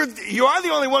 You are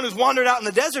the only one who's wandered out in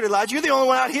the desert, Elijah. You're the only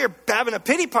one out here having a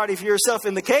pity party for yourself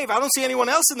in the cave. I don't see anyone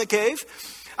else in the cave.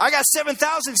 I got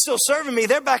 7,000 still serving me.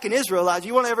 They're back in Israel, Elijah.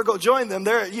 You want to ever go join them?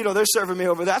 They're serving me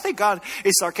over there. I think God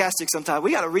is sarcastic sometimes.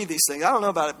 We got to read these things. I don't know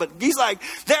about it, but he's like,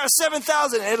 there are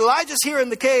 7,000. And Elijah's here in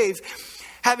the cave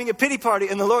having a pity party.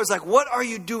 And the Lord's like, what are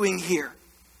you doing here?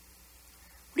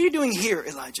 What are you doing here,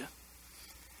 Elijah?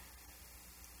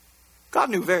 God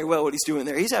knew very well what he's doing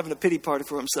there. He's having a pity party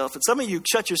for himself. And some of you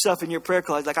shut yourself in your prayer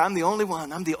closet like, I'm the only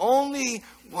one. I'm the only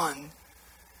one.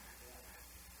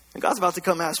 And God's about to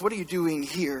come ask, what are you doing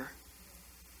here?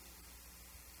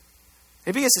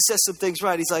 If he has to set some things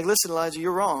right, he's like, listen, Elijah,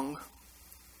 you're wrong.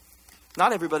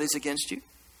 Not everybody's against you. In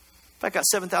fact, I got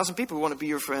 7,000 people who want to be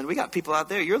your friend. We got people out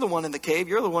there. You're the one in the cave.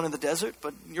 You're the one in the desert,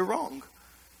 but you're wrong.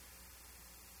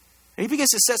 And he begins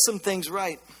to set some things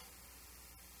right.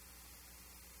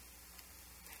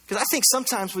 Because I think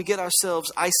sometimes we get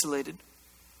ourselves isolated.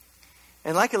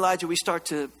 And like Elijah, we start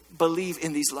to believe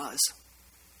in these lies.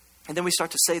 And then we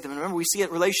start to say them. And remember, we see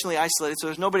it relationally isolated. So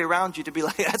there's nobody around you to be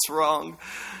like, that's wrong.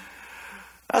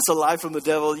 That's a lie from the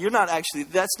devil.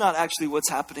 That's not actually what's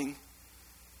happening.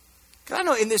 Because I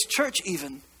know in this church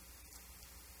even,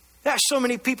 there are so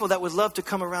many people that would love to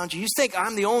come around you. You think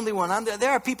I'm the only one.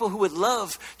 There are people who would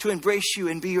love to embrace you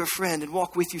and be your friend and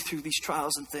walk with you through these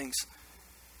trials and things.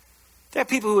 There are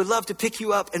people who would love to pick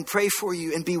you up and pray for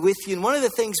you and be with you. And one of the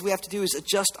things we have to do is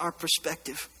adjust our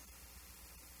perspective.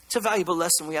 It's a valuable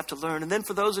lesson we have to learn. And then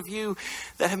for those of you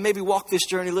that have maybe walked this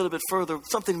journey a little bit further,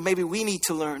 something maybe we need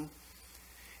to learn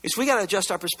is we got to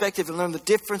adjust our perspective and learn the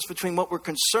difference between what we're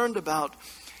concerned about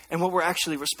and what we're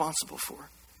actually responsible for.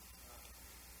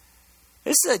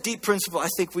 This is a deep principle I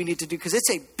think we need to do because it's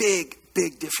a big,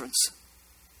 big difference.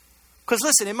 Because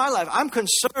listen, in my life, I'm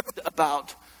concerned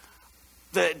about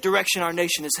the direction our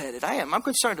nation is headed. I'm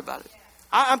concerned about it.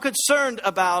 I'm concerned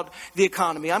about the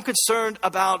economy. I'm concerned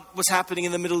about what's happening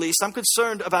in the Middle East. I'm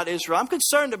concerned about Israel. I'm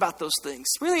concerned about those things.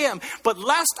 Really am. But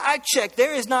last I checked,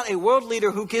 there is not a world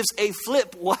leader who gives a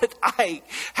flip what I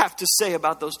have to say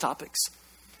about those topics.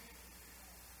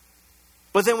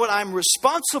 But then what I'm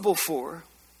responsible for,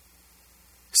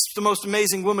 the most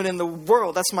amazing woman in the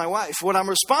world, that's my wife. What I'm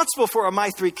responsible for are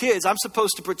my 3 kids. I'm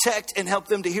supposed to protect and help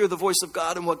them to hear the voice of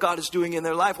God and what God is doing in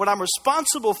their life. What I'm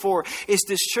responsible for is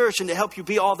this church and to help you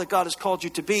be all that God has called you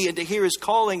to be and to hear his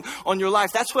calling on your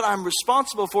life. That's what I'm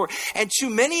responsible for. And too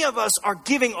many of us are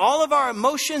giving all of our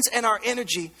emotions and our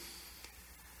energy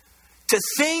to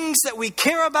things that we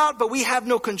care about, but we have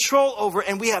no control over,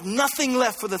 and we have nothing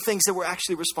left for the things that we're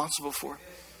actually responsible for.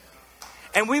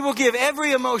 And we will give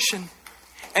every emotion,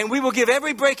 and we will give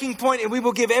every breaking point, and we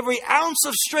will give every ounce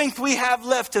of strength we have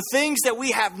left to things that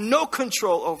we have no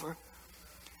control over.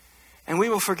 And we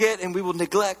will forget, and we will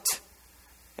neglect,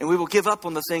 and we will give up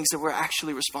on the things that we're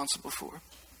actually responsible for.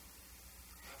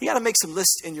 You got to make some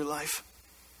lists in your life.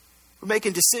 We're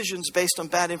making decisions based on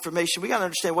bad information. We got to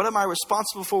understand, what am I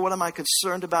responsible for? What am I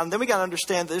concerned about? And then we got to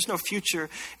understand that there's no future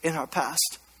in our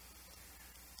past.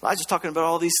 Elijah's talking about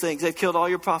all these things. They've killed all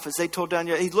your prophets. They tore down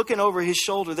he's looking over his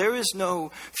shoulder. There is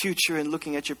no future in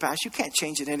looking at your past. You can't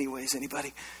change it anyways,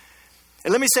 anybody.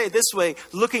 And let me say it this way,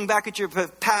 looking back at your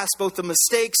past, both the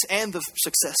mistakes and the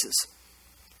successes.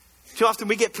 Too often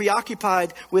we get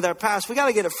preoccupied with our past. We got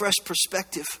to get a fresh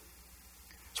perspective.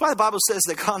 That's why the Bible says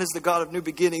that God is the God of new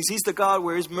beginnings. He's the God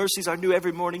where his mercies are new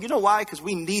every morning. You know why? Because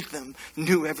we need them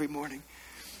new every morning.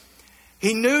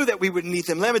 He knew that we would need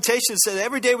them. Lamentations said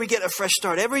every day we get a fresh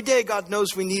start. Every day God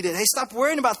knows we need it. Hey, stop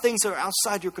worrying about things that are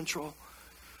outside your control.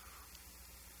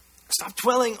 Stop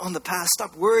dwelling on the past.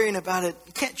 Stop worrying about it.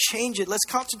 You can't change it. Let's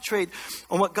concentrate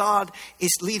on what God is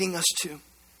leading us to.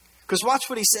 Because watch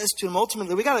what he says to him.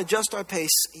 Ultimately, we got to adjust our pace.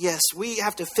 Yes, we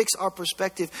have to fix our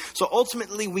perspective. So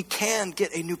ultimately, we can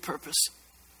get a new purpose.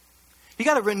 You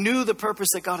got to renew the purpose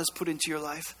that God has put into your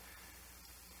life.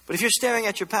 But if you're staring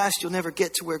at your past, you'll never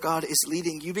get to where God is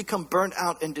leading. You become burnt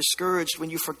out and discouraged when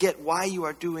you forget why you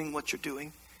are doing what you're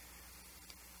doing.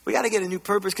 We got to get a new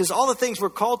purpose, because all the things we're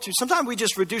called to, sometimes we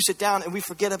just reduce it down and we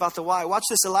forget about the why. Watch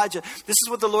this, Elijah. This is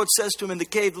what the Lord says to him in the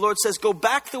cave. The Lord says, go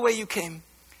back the way you came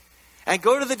and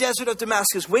go to the desert of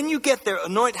Damascus. When you get there,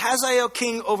 anoint Hazael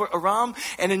king over Aram,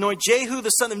 and anoint Jehu the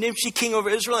son of Nimshi king over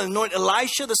Israel, and anoint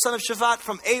Elisha the son of Shaphat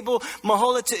from Abel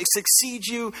Maholah to succeed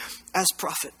you as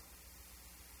prophet.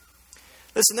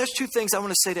 Listen, there's 2 things I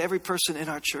want to say to every person in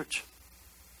our church.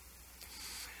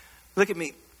 Look at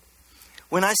me.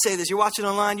 When I say this, you're watching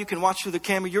online, you can watch through the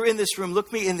camera, you're in this room,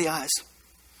 look me in the eyes.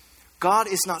 God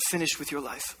is not finished with your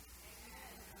life.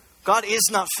 God is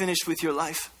not finished with your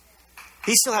life.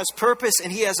 He still has purpose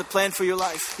and he has a plan for your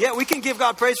life. Yeah, we can give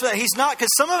God praise for that. He's not, because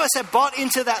some of us have bought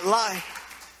into that lie.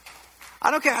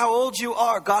 I don't care how old you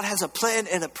are, God has a plan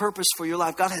and a purpose for your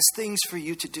life. God has things for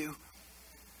you to do.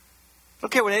 I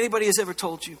don't care what anybody has ever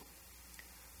told you.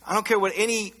 I don't care what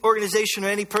any organization or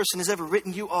any person has ever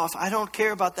written you off. I don't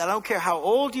care about that. I don't care how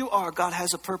old you are. God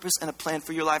has a purpose and a plan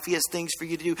for your life. He has things for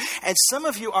you to do. And some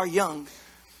of you are young,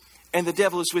 and the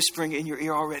devil is whispering in your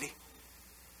ear already.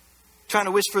 Trying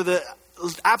to whisper the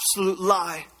absolute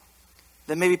lie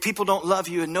that maybe people don't love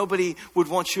you and nobody would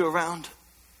want you around.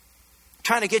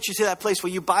 Trying to get you to that place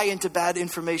where you buy into bad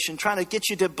information. Trying to get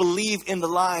you to believe in the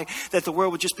lie that the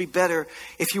world would just be better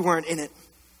if you weren't in it.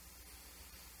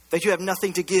 That you have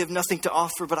nothing to give, nothing to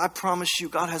offer. But I promise you,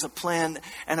 God has a plan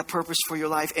and a purpose for your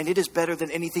life. And it is better than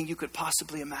anything you could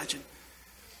possibly imagine.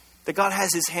 That God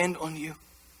has his hand on you.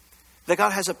 that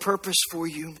God has a purpose for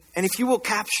you. And if you will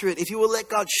capture it, if you will let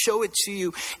God show it to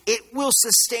you, it will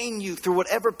sustain you through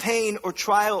whatever pain or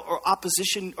trial or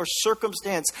opposition or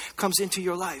circumstance comes into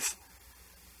your life.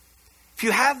 If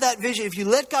you have that vision, if you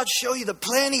let God show you the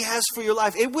plan he has for your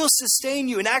life, it will sustain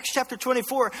you. In Acts chapter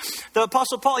 24, the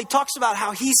Apostle Paul, he talks about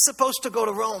how he's supposed to go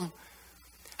to Rome.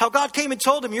 How God came and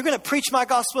told him, you're going to preach my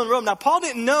gospel in Rome. Now, Paul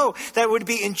didn't know that it would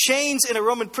be in chains in a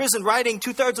Roman prison writing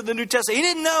 2/3 of the New Testament. He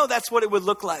didn't know that's what it would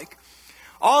look like.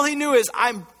 All he knew is,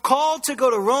 I'm called to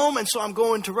go to Rome, and so I'm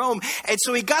going to Rome. And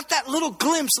so he got that little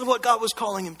glimpse of what God was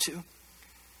calling him to.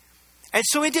 And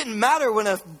so it didn't matter when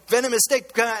a venomous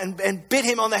snake got and bit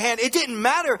him on the hand. It didn't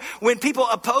matter when people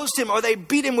opposed him or they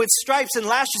beat him with stripes and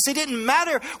lashes. It didn't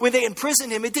matter when they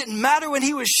imprisoned him. It didn't matter when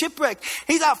he was shipwrecked.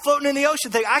 He's out floating in the ocean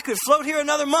thinking, I could float here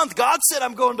another month. God said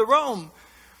I'm going to Rome.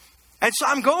 And so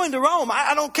I'm going to Rome.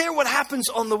 I don't care what happens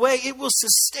on the way. It will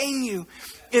sustain you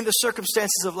in the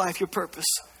circumstances of life, your purpose.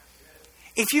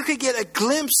 If you could get a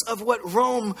glimpse of what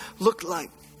Rome looked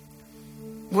like,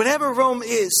 whatever Rome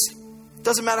is,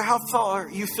 doesn't matter how far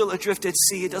you feel adrift at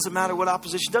sea. It doesn't matter what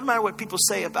opposition. Doesn't matter what people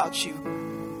say about you.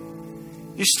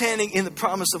 You're standing in the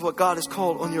promise of what God has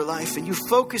called on your life. And you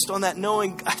focused on that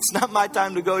knowing it's not my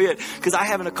time to go yet because I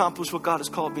haven't accomplished what God has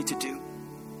called me to do.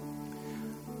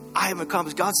 I haven't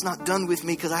accomplished. God's not done with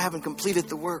me because I haven't completed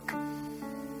the work.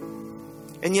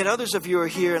 And yet others of you are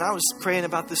here, and I was praying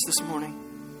about this morning.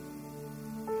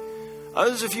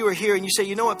 Others of you are here and you say,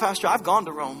 you know what, Pastor, I've gone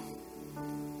to Rome.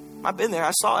 I've been there. I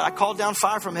saw it. I called down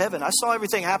fire from heaven. I saw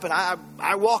everything happen.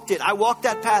 I walked it. I walked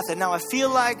that path, and now I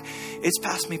feel like it's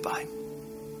passed me by.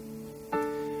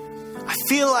 I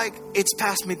feel like it's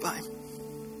passed me by.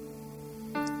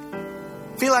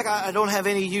 I feel like I don't have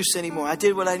any use anymore. I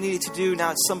did what I needed to do. Now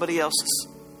it's somebody else's.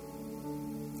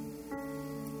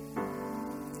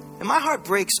 And my heart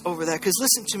breaks over that because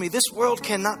listen to me, this world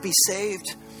cannot be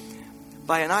saved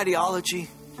by an ideology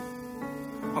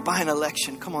or by an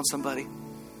election. Come on, somebody.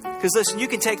 Because listen, you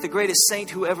can take the greatest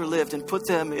saint who ever lived and put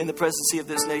them in the presidency of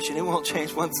this nation. It won't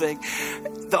change one thing.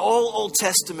 The Old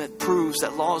Testament proves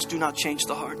that laws do not change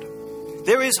the heart.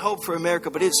 There is hope for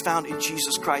America, but it is found in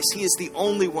Jesus Christ. He is the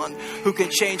only one who can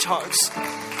change hearts.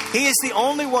 He is the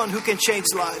only one who can change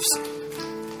lives.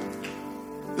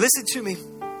 Listen to me.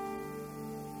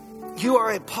 You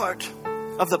are a part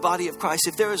of the body of Christ.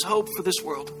 If there is hope for this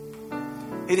world,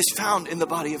 it is found in the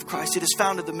body of Christ. It is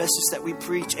found in the message that we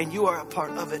preach, and you are a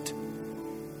part of it.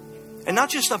 And not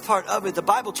just a part of it. The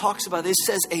Bible talks about it. It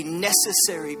says a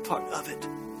necessary part of it.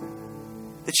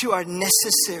 That you are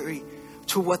necessary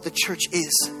to what the church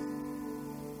is.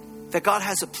 That God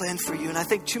has a plan for you. And I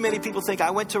think too many people think,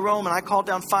 I went to Rome and I called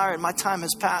down fire and my time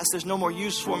has passed. There's no more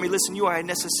use for me. Listen, you are a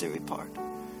necessary part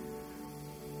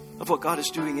of what God is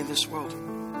doing in this world.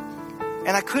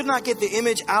 And I could not get the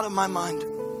image out of my mind.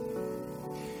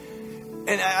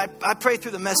 And I pray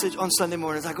through the message on Sunday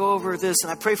mornings. I go over this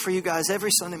and I pray for you guys every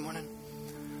Sunday morning.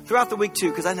 Throughout the week too,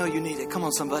 because I know you need it. Come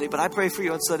on, somebody. But I pray for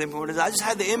you on Sunday mornings. I just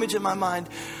had the image in my mind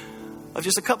of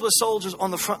just a couple of soldiers on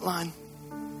the front line.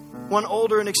 One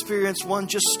older and experienced, one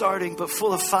just starting, but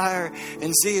full of fire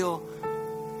and zeal.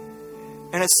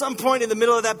 And at some point in the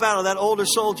middle of that battle, that older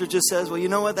soldier just says, well, you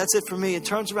know what? That's it for me. And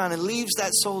turns around and leaves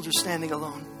that soldier standing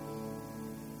alone.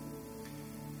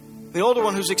 The older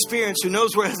one who's experienced, who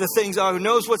knows where the things are, who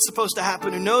knows what's supposed to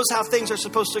happen, who knows how things are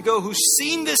supposed to go, who's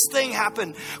seen this thing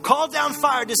happen, called down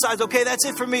fire, decides, okay, that's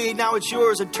it for me, now it's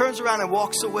yours, and turns around and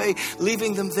walks away,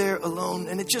 leaving them there alone.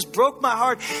 And it just broke my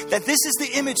heart that this is the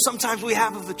image sometimes we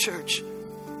have of the church.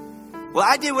 Well,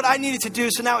 I did what I needed to do,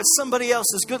 so now it's somebody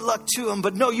else's. Good luck to them.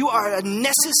 But no, you are a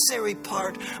necessary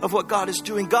part of what God is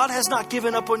doing. God has not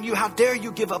given up on you. How dare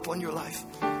you give up on your life?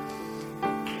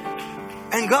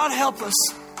 And God help us.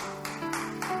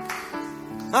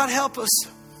 God help us.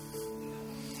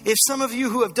 If some of you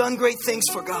who have done great things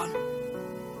for God,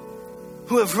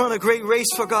 who have run a great race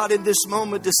for God in this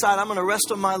moment, decide I'm going to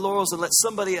rest on my laurels and let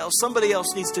somebody else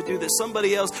needs to do this.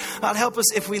 Somebody else. God help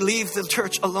us if we leave the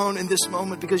church alone in this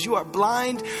moment, because you are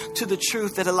blind to the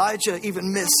truth that Elijah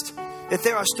even missed, that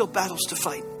there are still battles to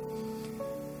fight.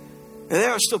 And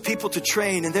there are still people to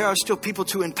train, and there are still people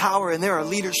to empower, and there are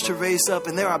leaders to raise up,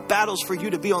 and there are battles for you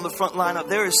to be on the front line of.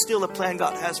 There is still a plan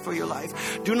God has for your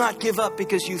life. Do not give up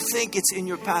because you think it's in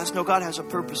your past. No, God has a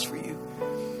purpose for you.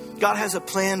 God has a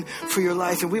plan for your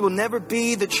life, and we will never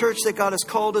be the church that God has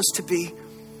called us to be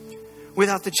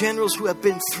without the generals who have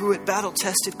been through it, battle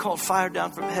tested, called fire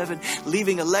down from heaven,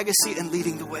 leaving a legacy and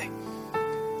leading the way.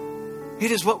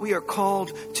 It is what we are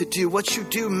called to do. What you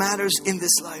do matters in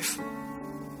this life.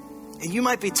 And you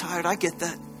might be tired. I get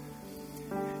that.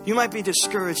 You might be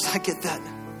discouraged. I get that.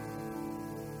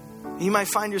 You might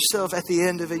find yourself at the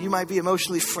end of it. You might be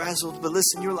emotionally frazzled, but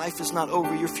listen, your life is not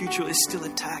over. Your future is still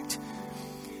intact.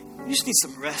 You just need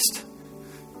some rest.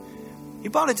 You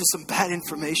bought into some bad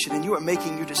information and you are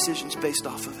making your decisions based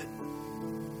off of it.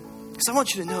 Because I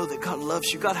want you to know that God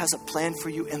loves you. God has a plan for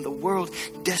you and the world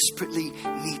desperately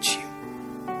needs you.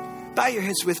 Bow your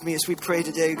heads with me as we pray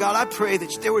today. God, I pray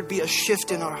that there would be a shift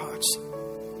in our hearts.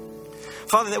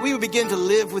 Father, that we would begin to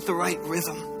live with the right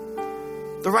rhythm,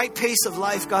 the right pace of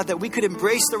life, God, that we could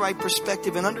embrace the right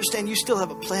perspective and understand you still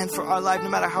have a plan for our life. No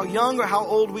matter how young or how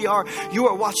old we are, you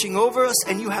are watching over us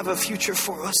and you have a future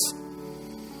for us.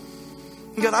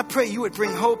 God, I pray you would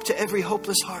bring hope to every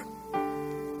hopeless heart.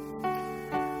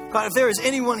 God, if there is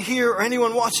anyone here or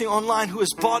anyone watching online who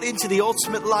has bought into the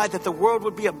ultimate lie that the world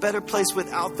would be a better place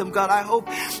without them, God, I hope,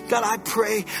 God, I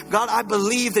pray, God, I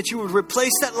believe that you would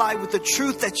replace that lie with the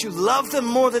truth that you love them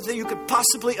more than you could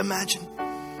possibly imagine.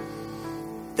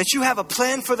 That you have a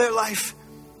plan for their life,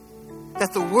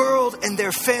 that the world and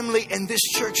their family and this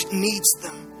church needs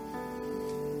them.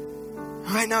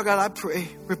 Right now, God, I pray,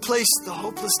 replace the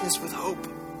hopelessness with hope.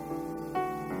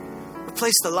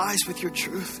 Replace the lies with your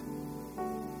truth.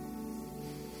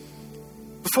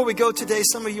 Before we go today,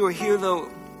 some of you are here, though,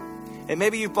 and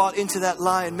maybe you bought into that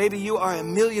lie, and maybe you are a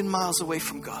million miles away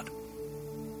from God.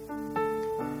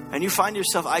 And you find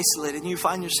yourself isolated, and you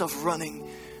find yourself running.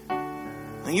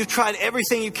 And you've tried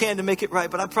everything you can to make it right,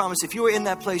 but I promise, if you are in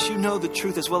that place, you know the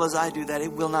truth as well as I do, that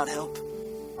it will not help.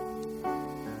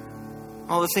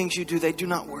 All the things you do, they do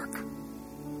not work.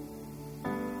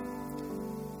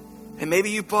 And maybe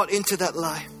you bought into that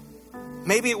lie.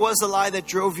 Maybe it was the lie that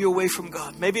drove you away from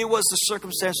God. Maybe it was the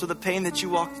circumstance or the pain that you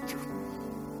walked through.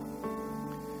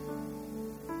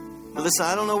 But listen,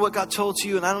 I don't know what God told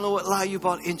you and I don't know what lie you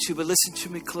bought into, but listen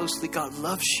to me closely. God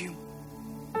loves you.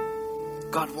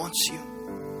 God wants you.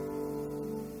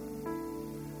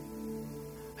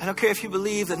 I don't care if you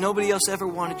believe that nobody else ever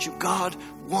wanted you. God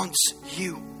wants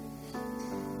you.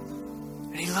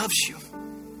 And He loves you.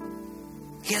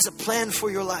 He has a plan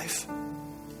for your life.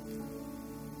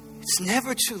 It's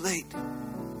never too late.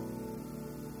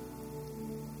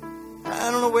 I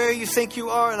don't know where you think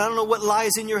you are, and I don't know what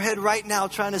lies in your head right now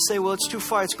trying to say, well, it's too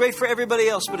far. It's great for everybody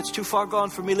else, but it's too far gone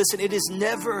for me. Listen, it is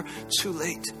never too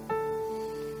late.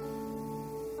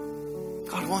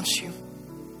 God wants you.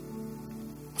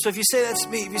 So if you say that's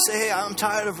me, if you say, hey, I'm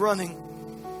tired of running,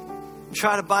 I'm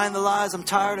tired of buying the lies, I'm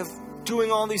tired of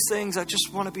doing all these things, I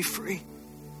just want to be free.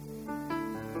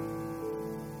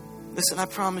 Listen, I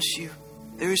promise you,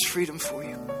 there is freedom for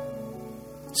you.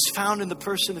 It's found in the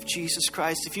person of Jesus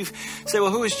Christ. If you say,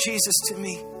 well, who is Jesus to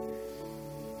me?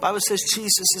 The Bible says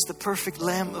Jesus is the perfect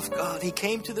Lamb of God. He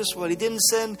came to this world. He didn't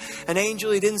send an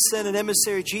angel. He didn't send an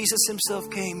emissary. Jesus himself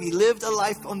came. He lived a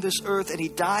life on this earth and he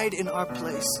died in our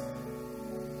place.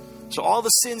 So all the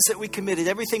sins that we committed,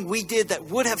 everything we did that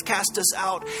would have cast us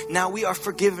out, now we are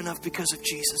forgiven of because of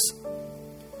Jesus.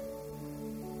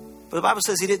 But the Bible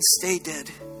says he didn't stay dead.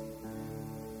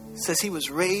 It says he was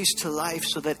raised to life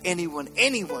so that anyone,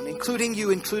 including you,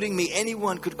 including me,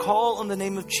 anyone could call on the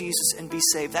name of Jesus and be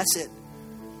saved. That's it.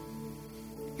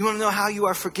 You want to know how you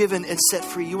are forgiven and set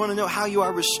free. You want to know how you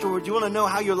are restored. You want to know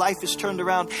how your life is turned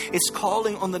around. It's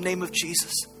calling on the name of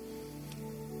Jesus.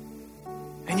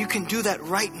 And you can do that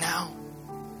right now.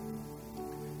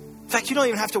 In fact, you don't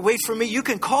even have to wait for me. You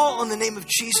can call on the name of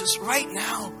Jesus right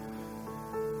now.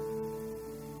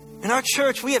 In our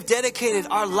church, we have dedicated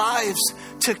our lives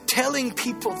to telling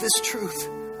people this truth.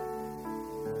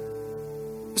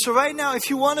 So right now, if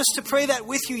you want us to pray that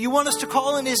with you, you want us to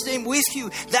call on his name with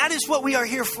you, that is what we are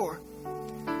here for.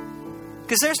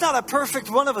 Because there's not a perfect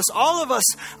one of us. All of us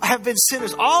have been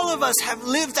sinners. All of us have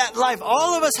lived that life.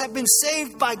 All of us have been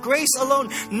saved by grace alone.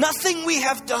 Nothing we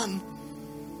have done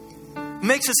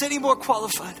makes us any more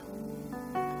qualified.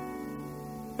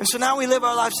 And so now we live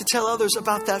our lives to tell others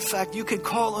about that fact. You can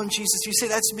call on Jesus. You say,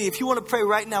 that's me. If you want to pray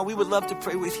right now, we would love to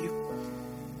pray with you.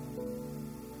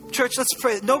 Church, let's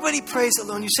pray. Nobody prays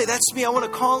alone. You say, that's me. I want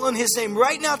to call on his name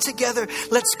right now together.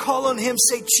 Let's call on him.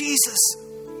 Say, Jesus,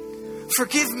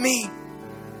 forgive me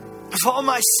of all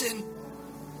my sin,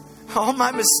 all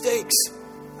my mistakes.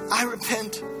 I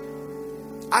repent.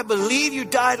 I believe you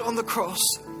died on the cross.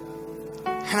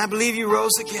 And I believe you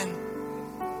rose again.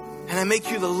 And I make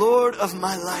you the Lord of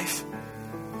my life.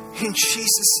 In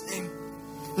Jesus' name.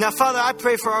 Now, Father, I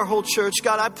pray for our whole church.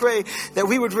 God, I pray that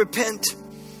we would repent.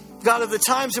 God, of the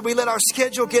times that we let our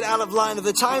schedule get out of line, of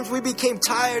the times we became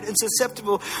tired and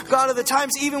susceptible. God, of the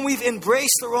times even we've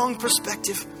embraced the wrong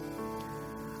perspective.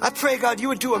 I pray, God, you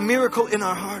would do a miracle in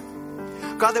our heart.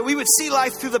 God, that we would see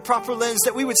life through the proper lens,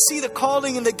 that we would see the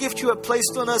calling and the gift you have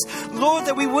placed on us. Lord,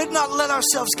 that we would not let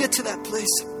ourselves get to that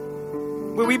place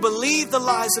where we believe the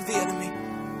lies of the enemy.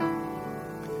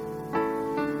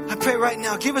 I pray right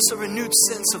now, give us a renewed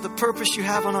sense of the purpose you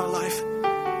have on our life.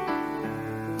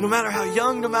 No matter how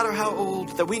young, no matter how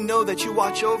old, that we know that you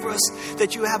watch over us,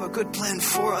 that you have a good plan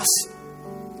for us,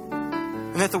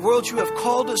 and that the world you have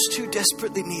called us to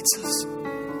desperately needs us.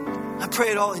 I pray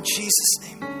it all in Jesus'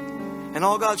 name. And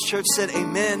all God's church said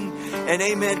amen and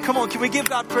amen. Come on, can we give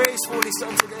God praise for what he's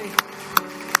done today?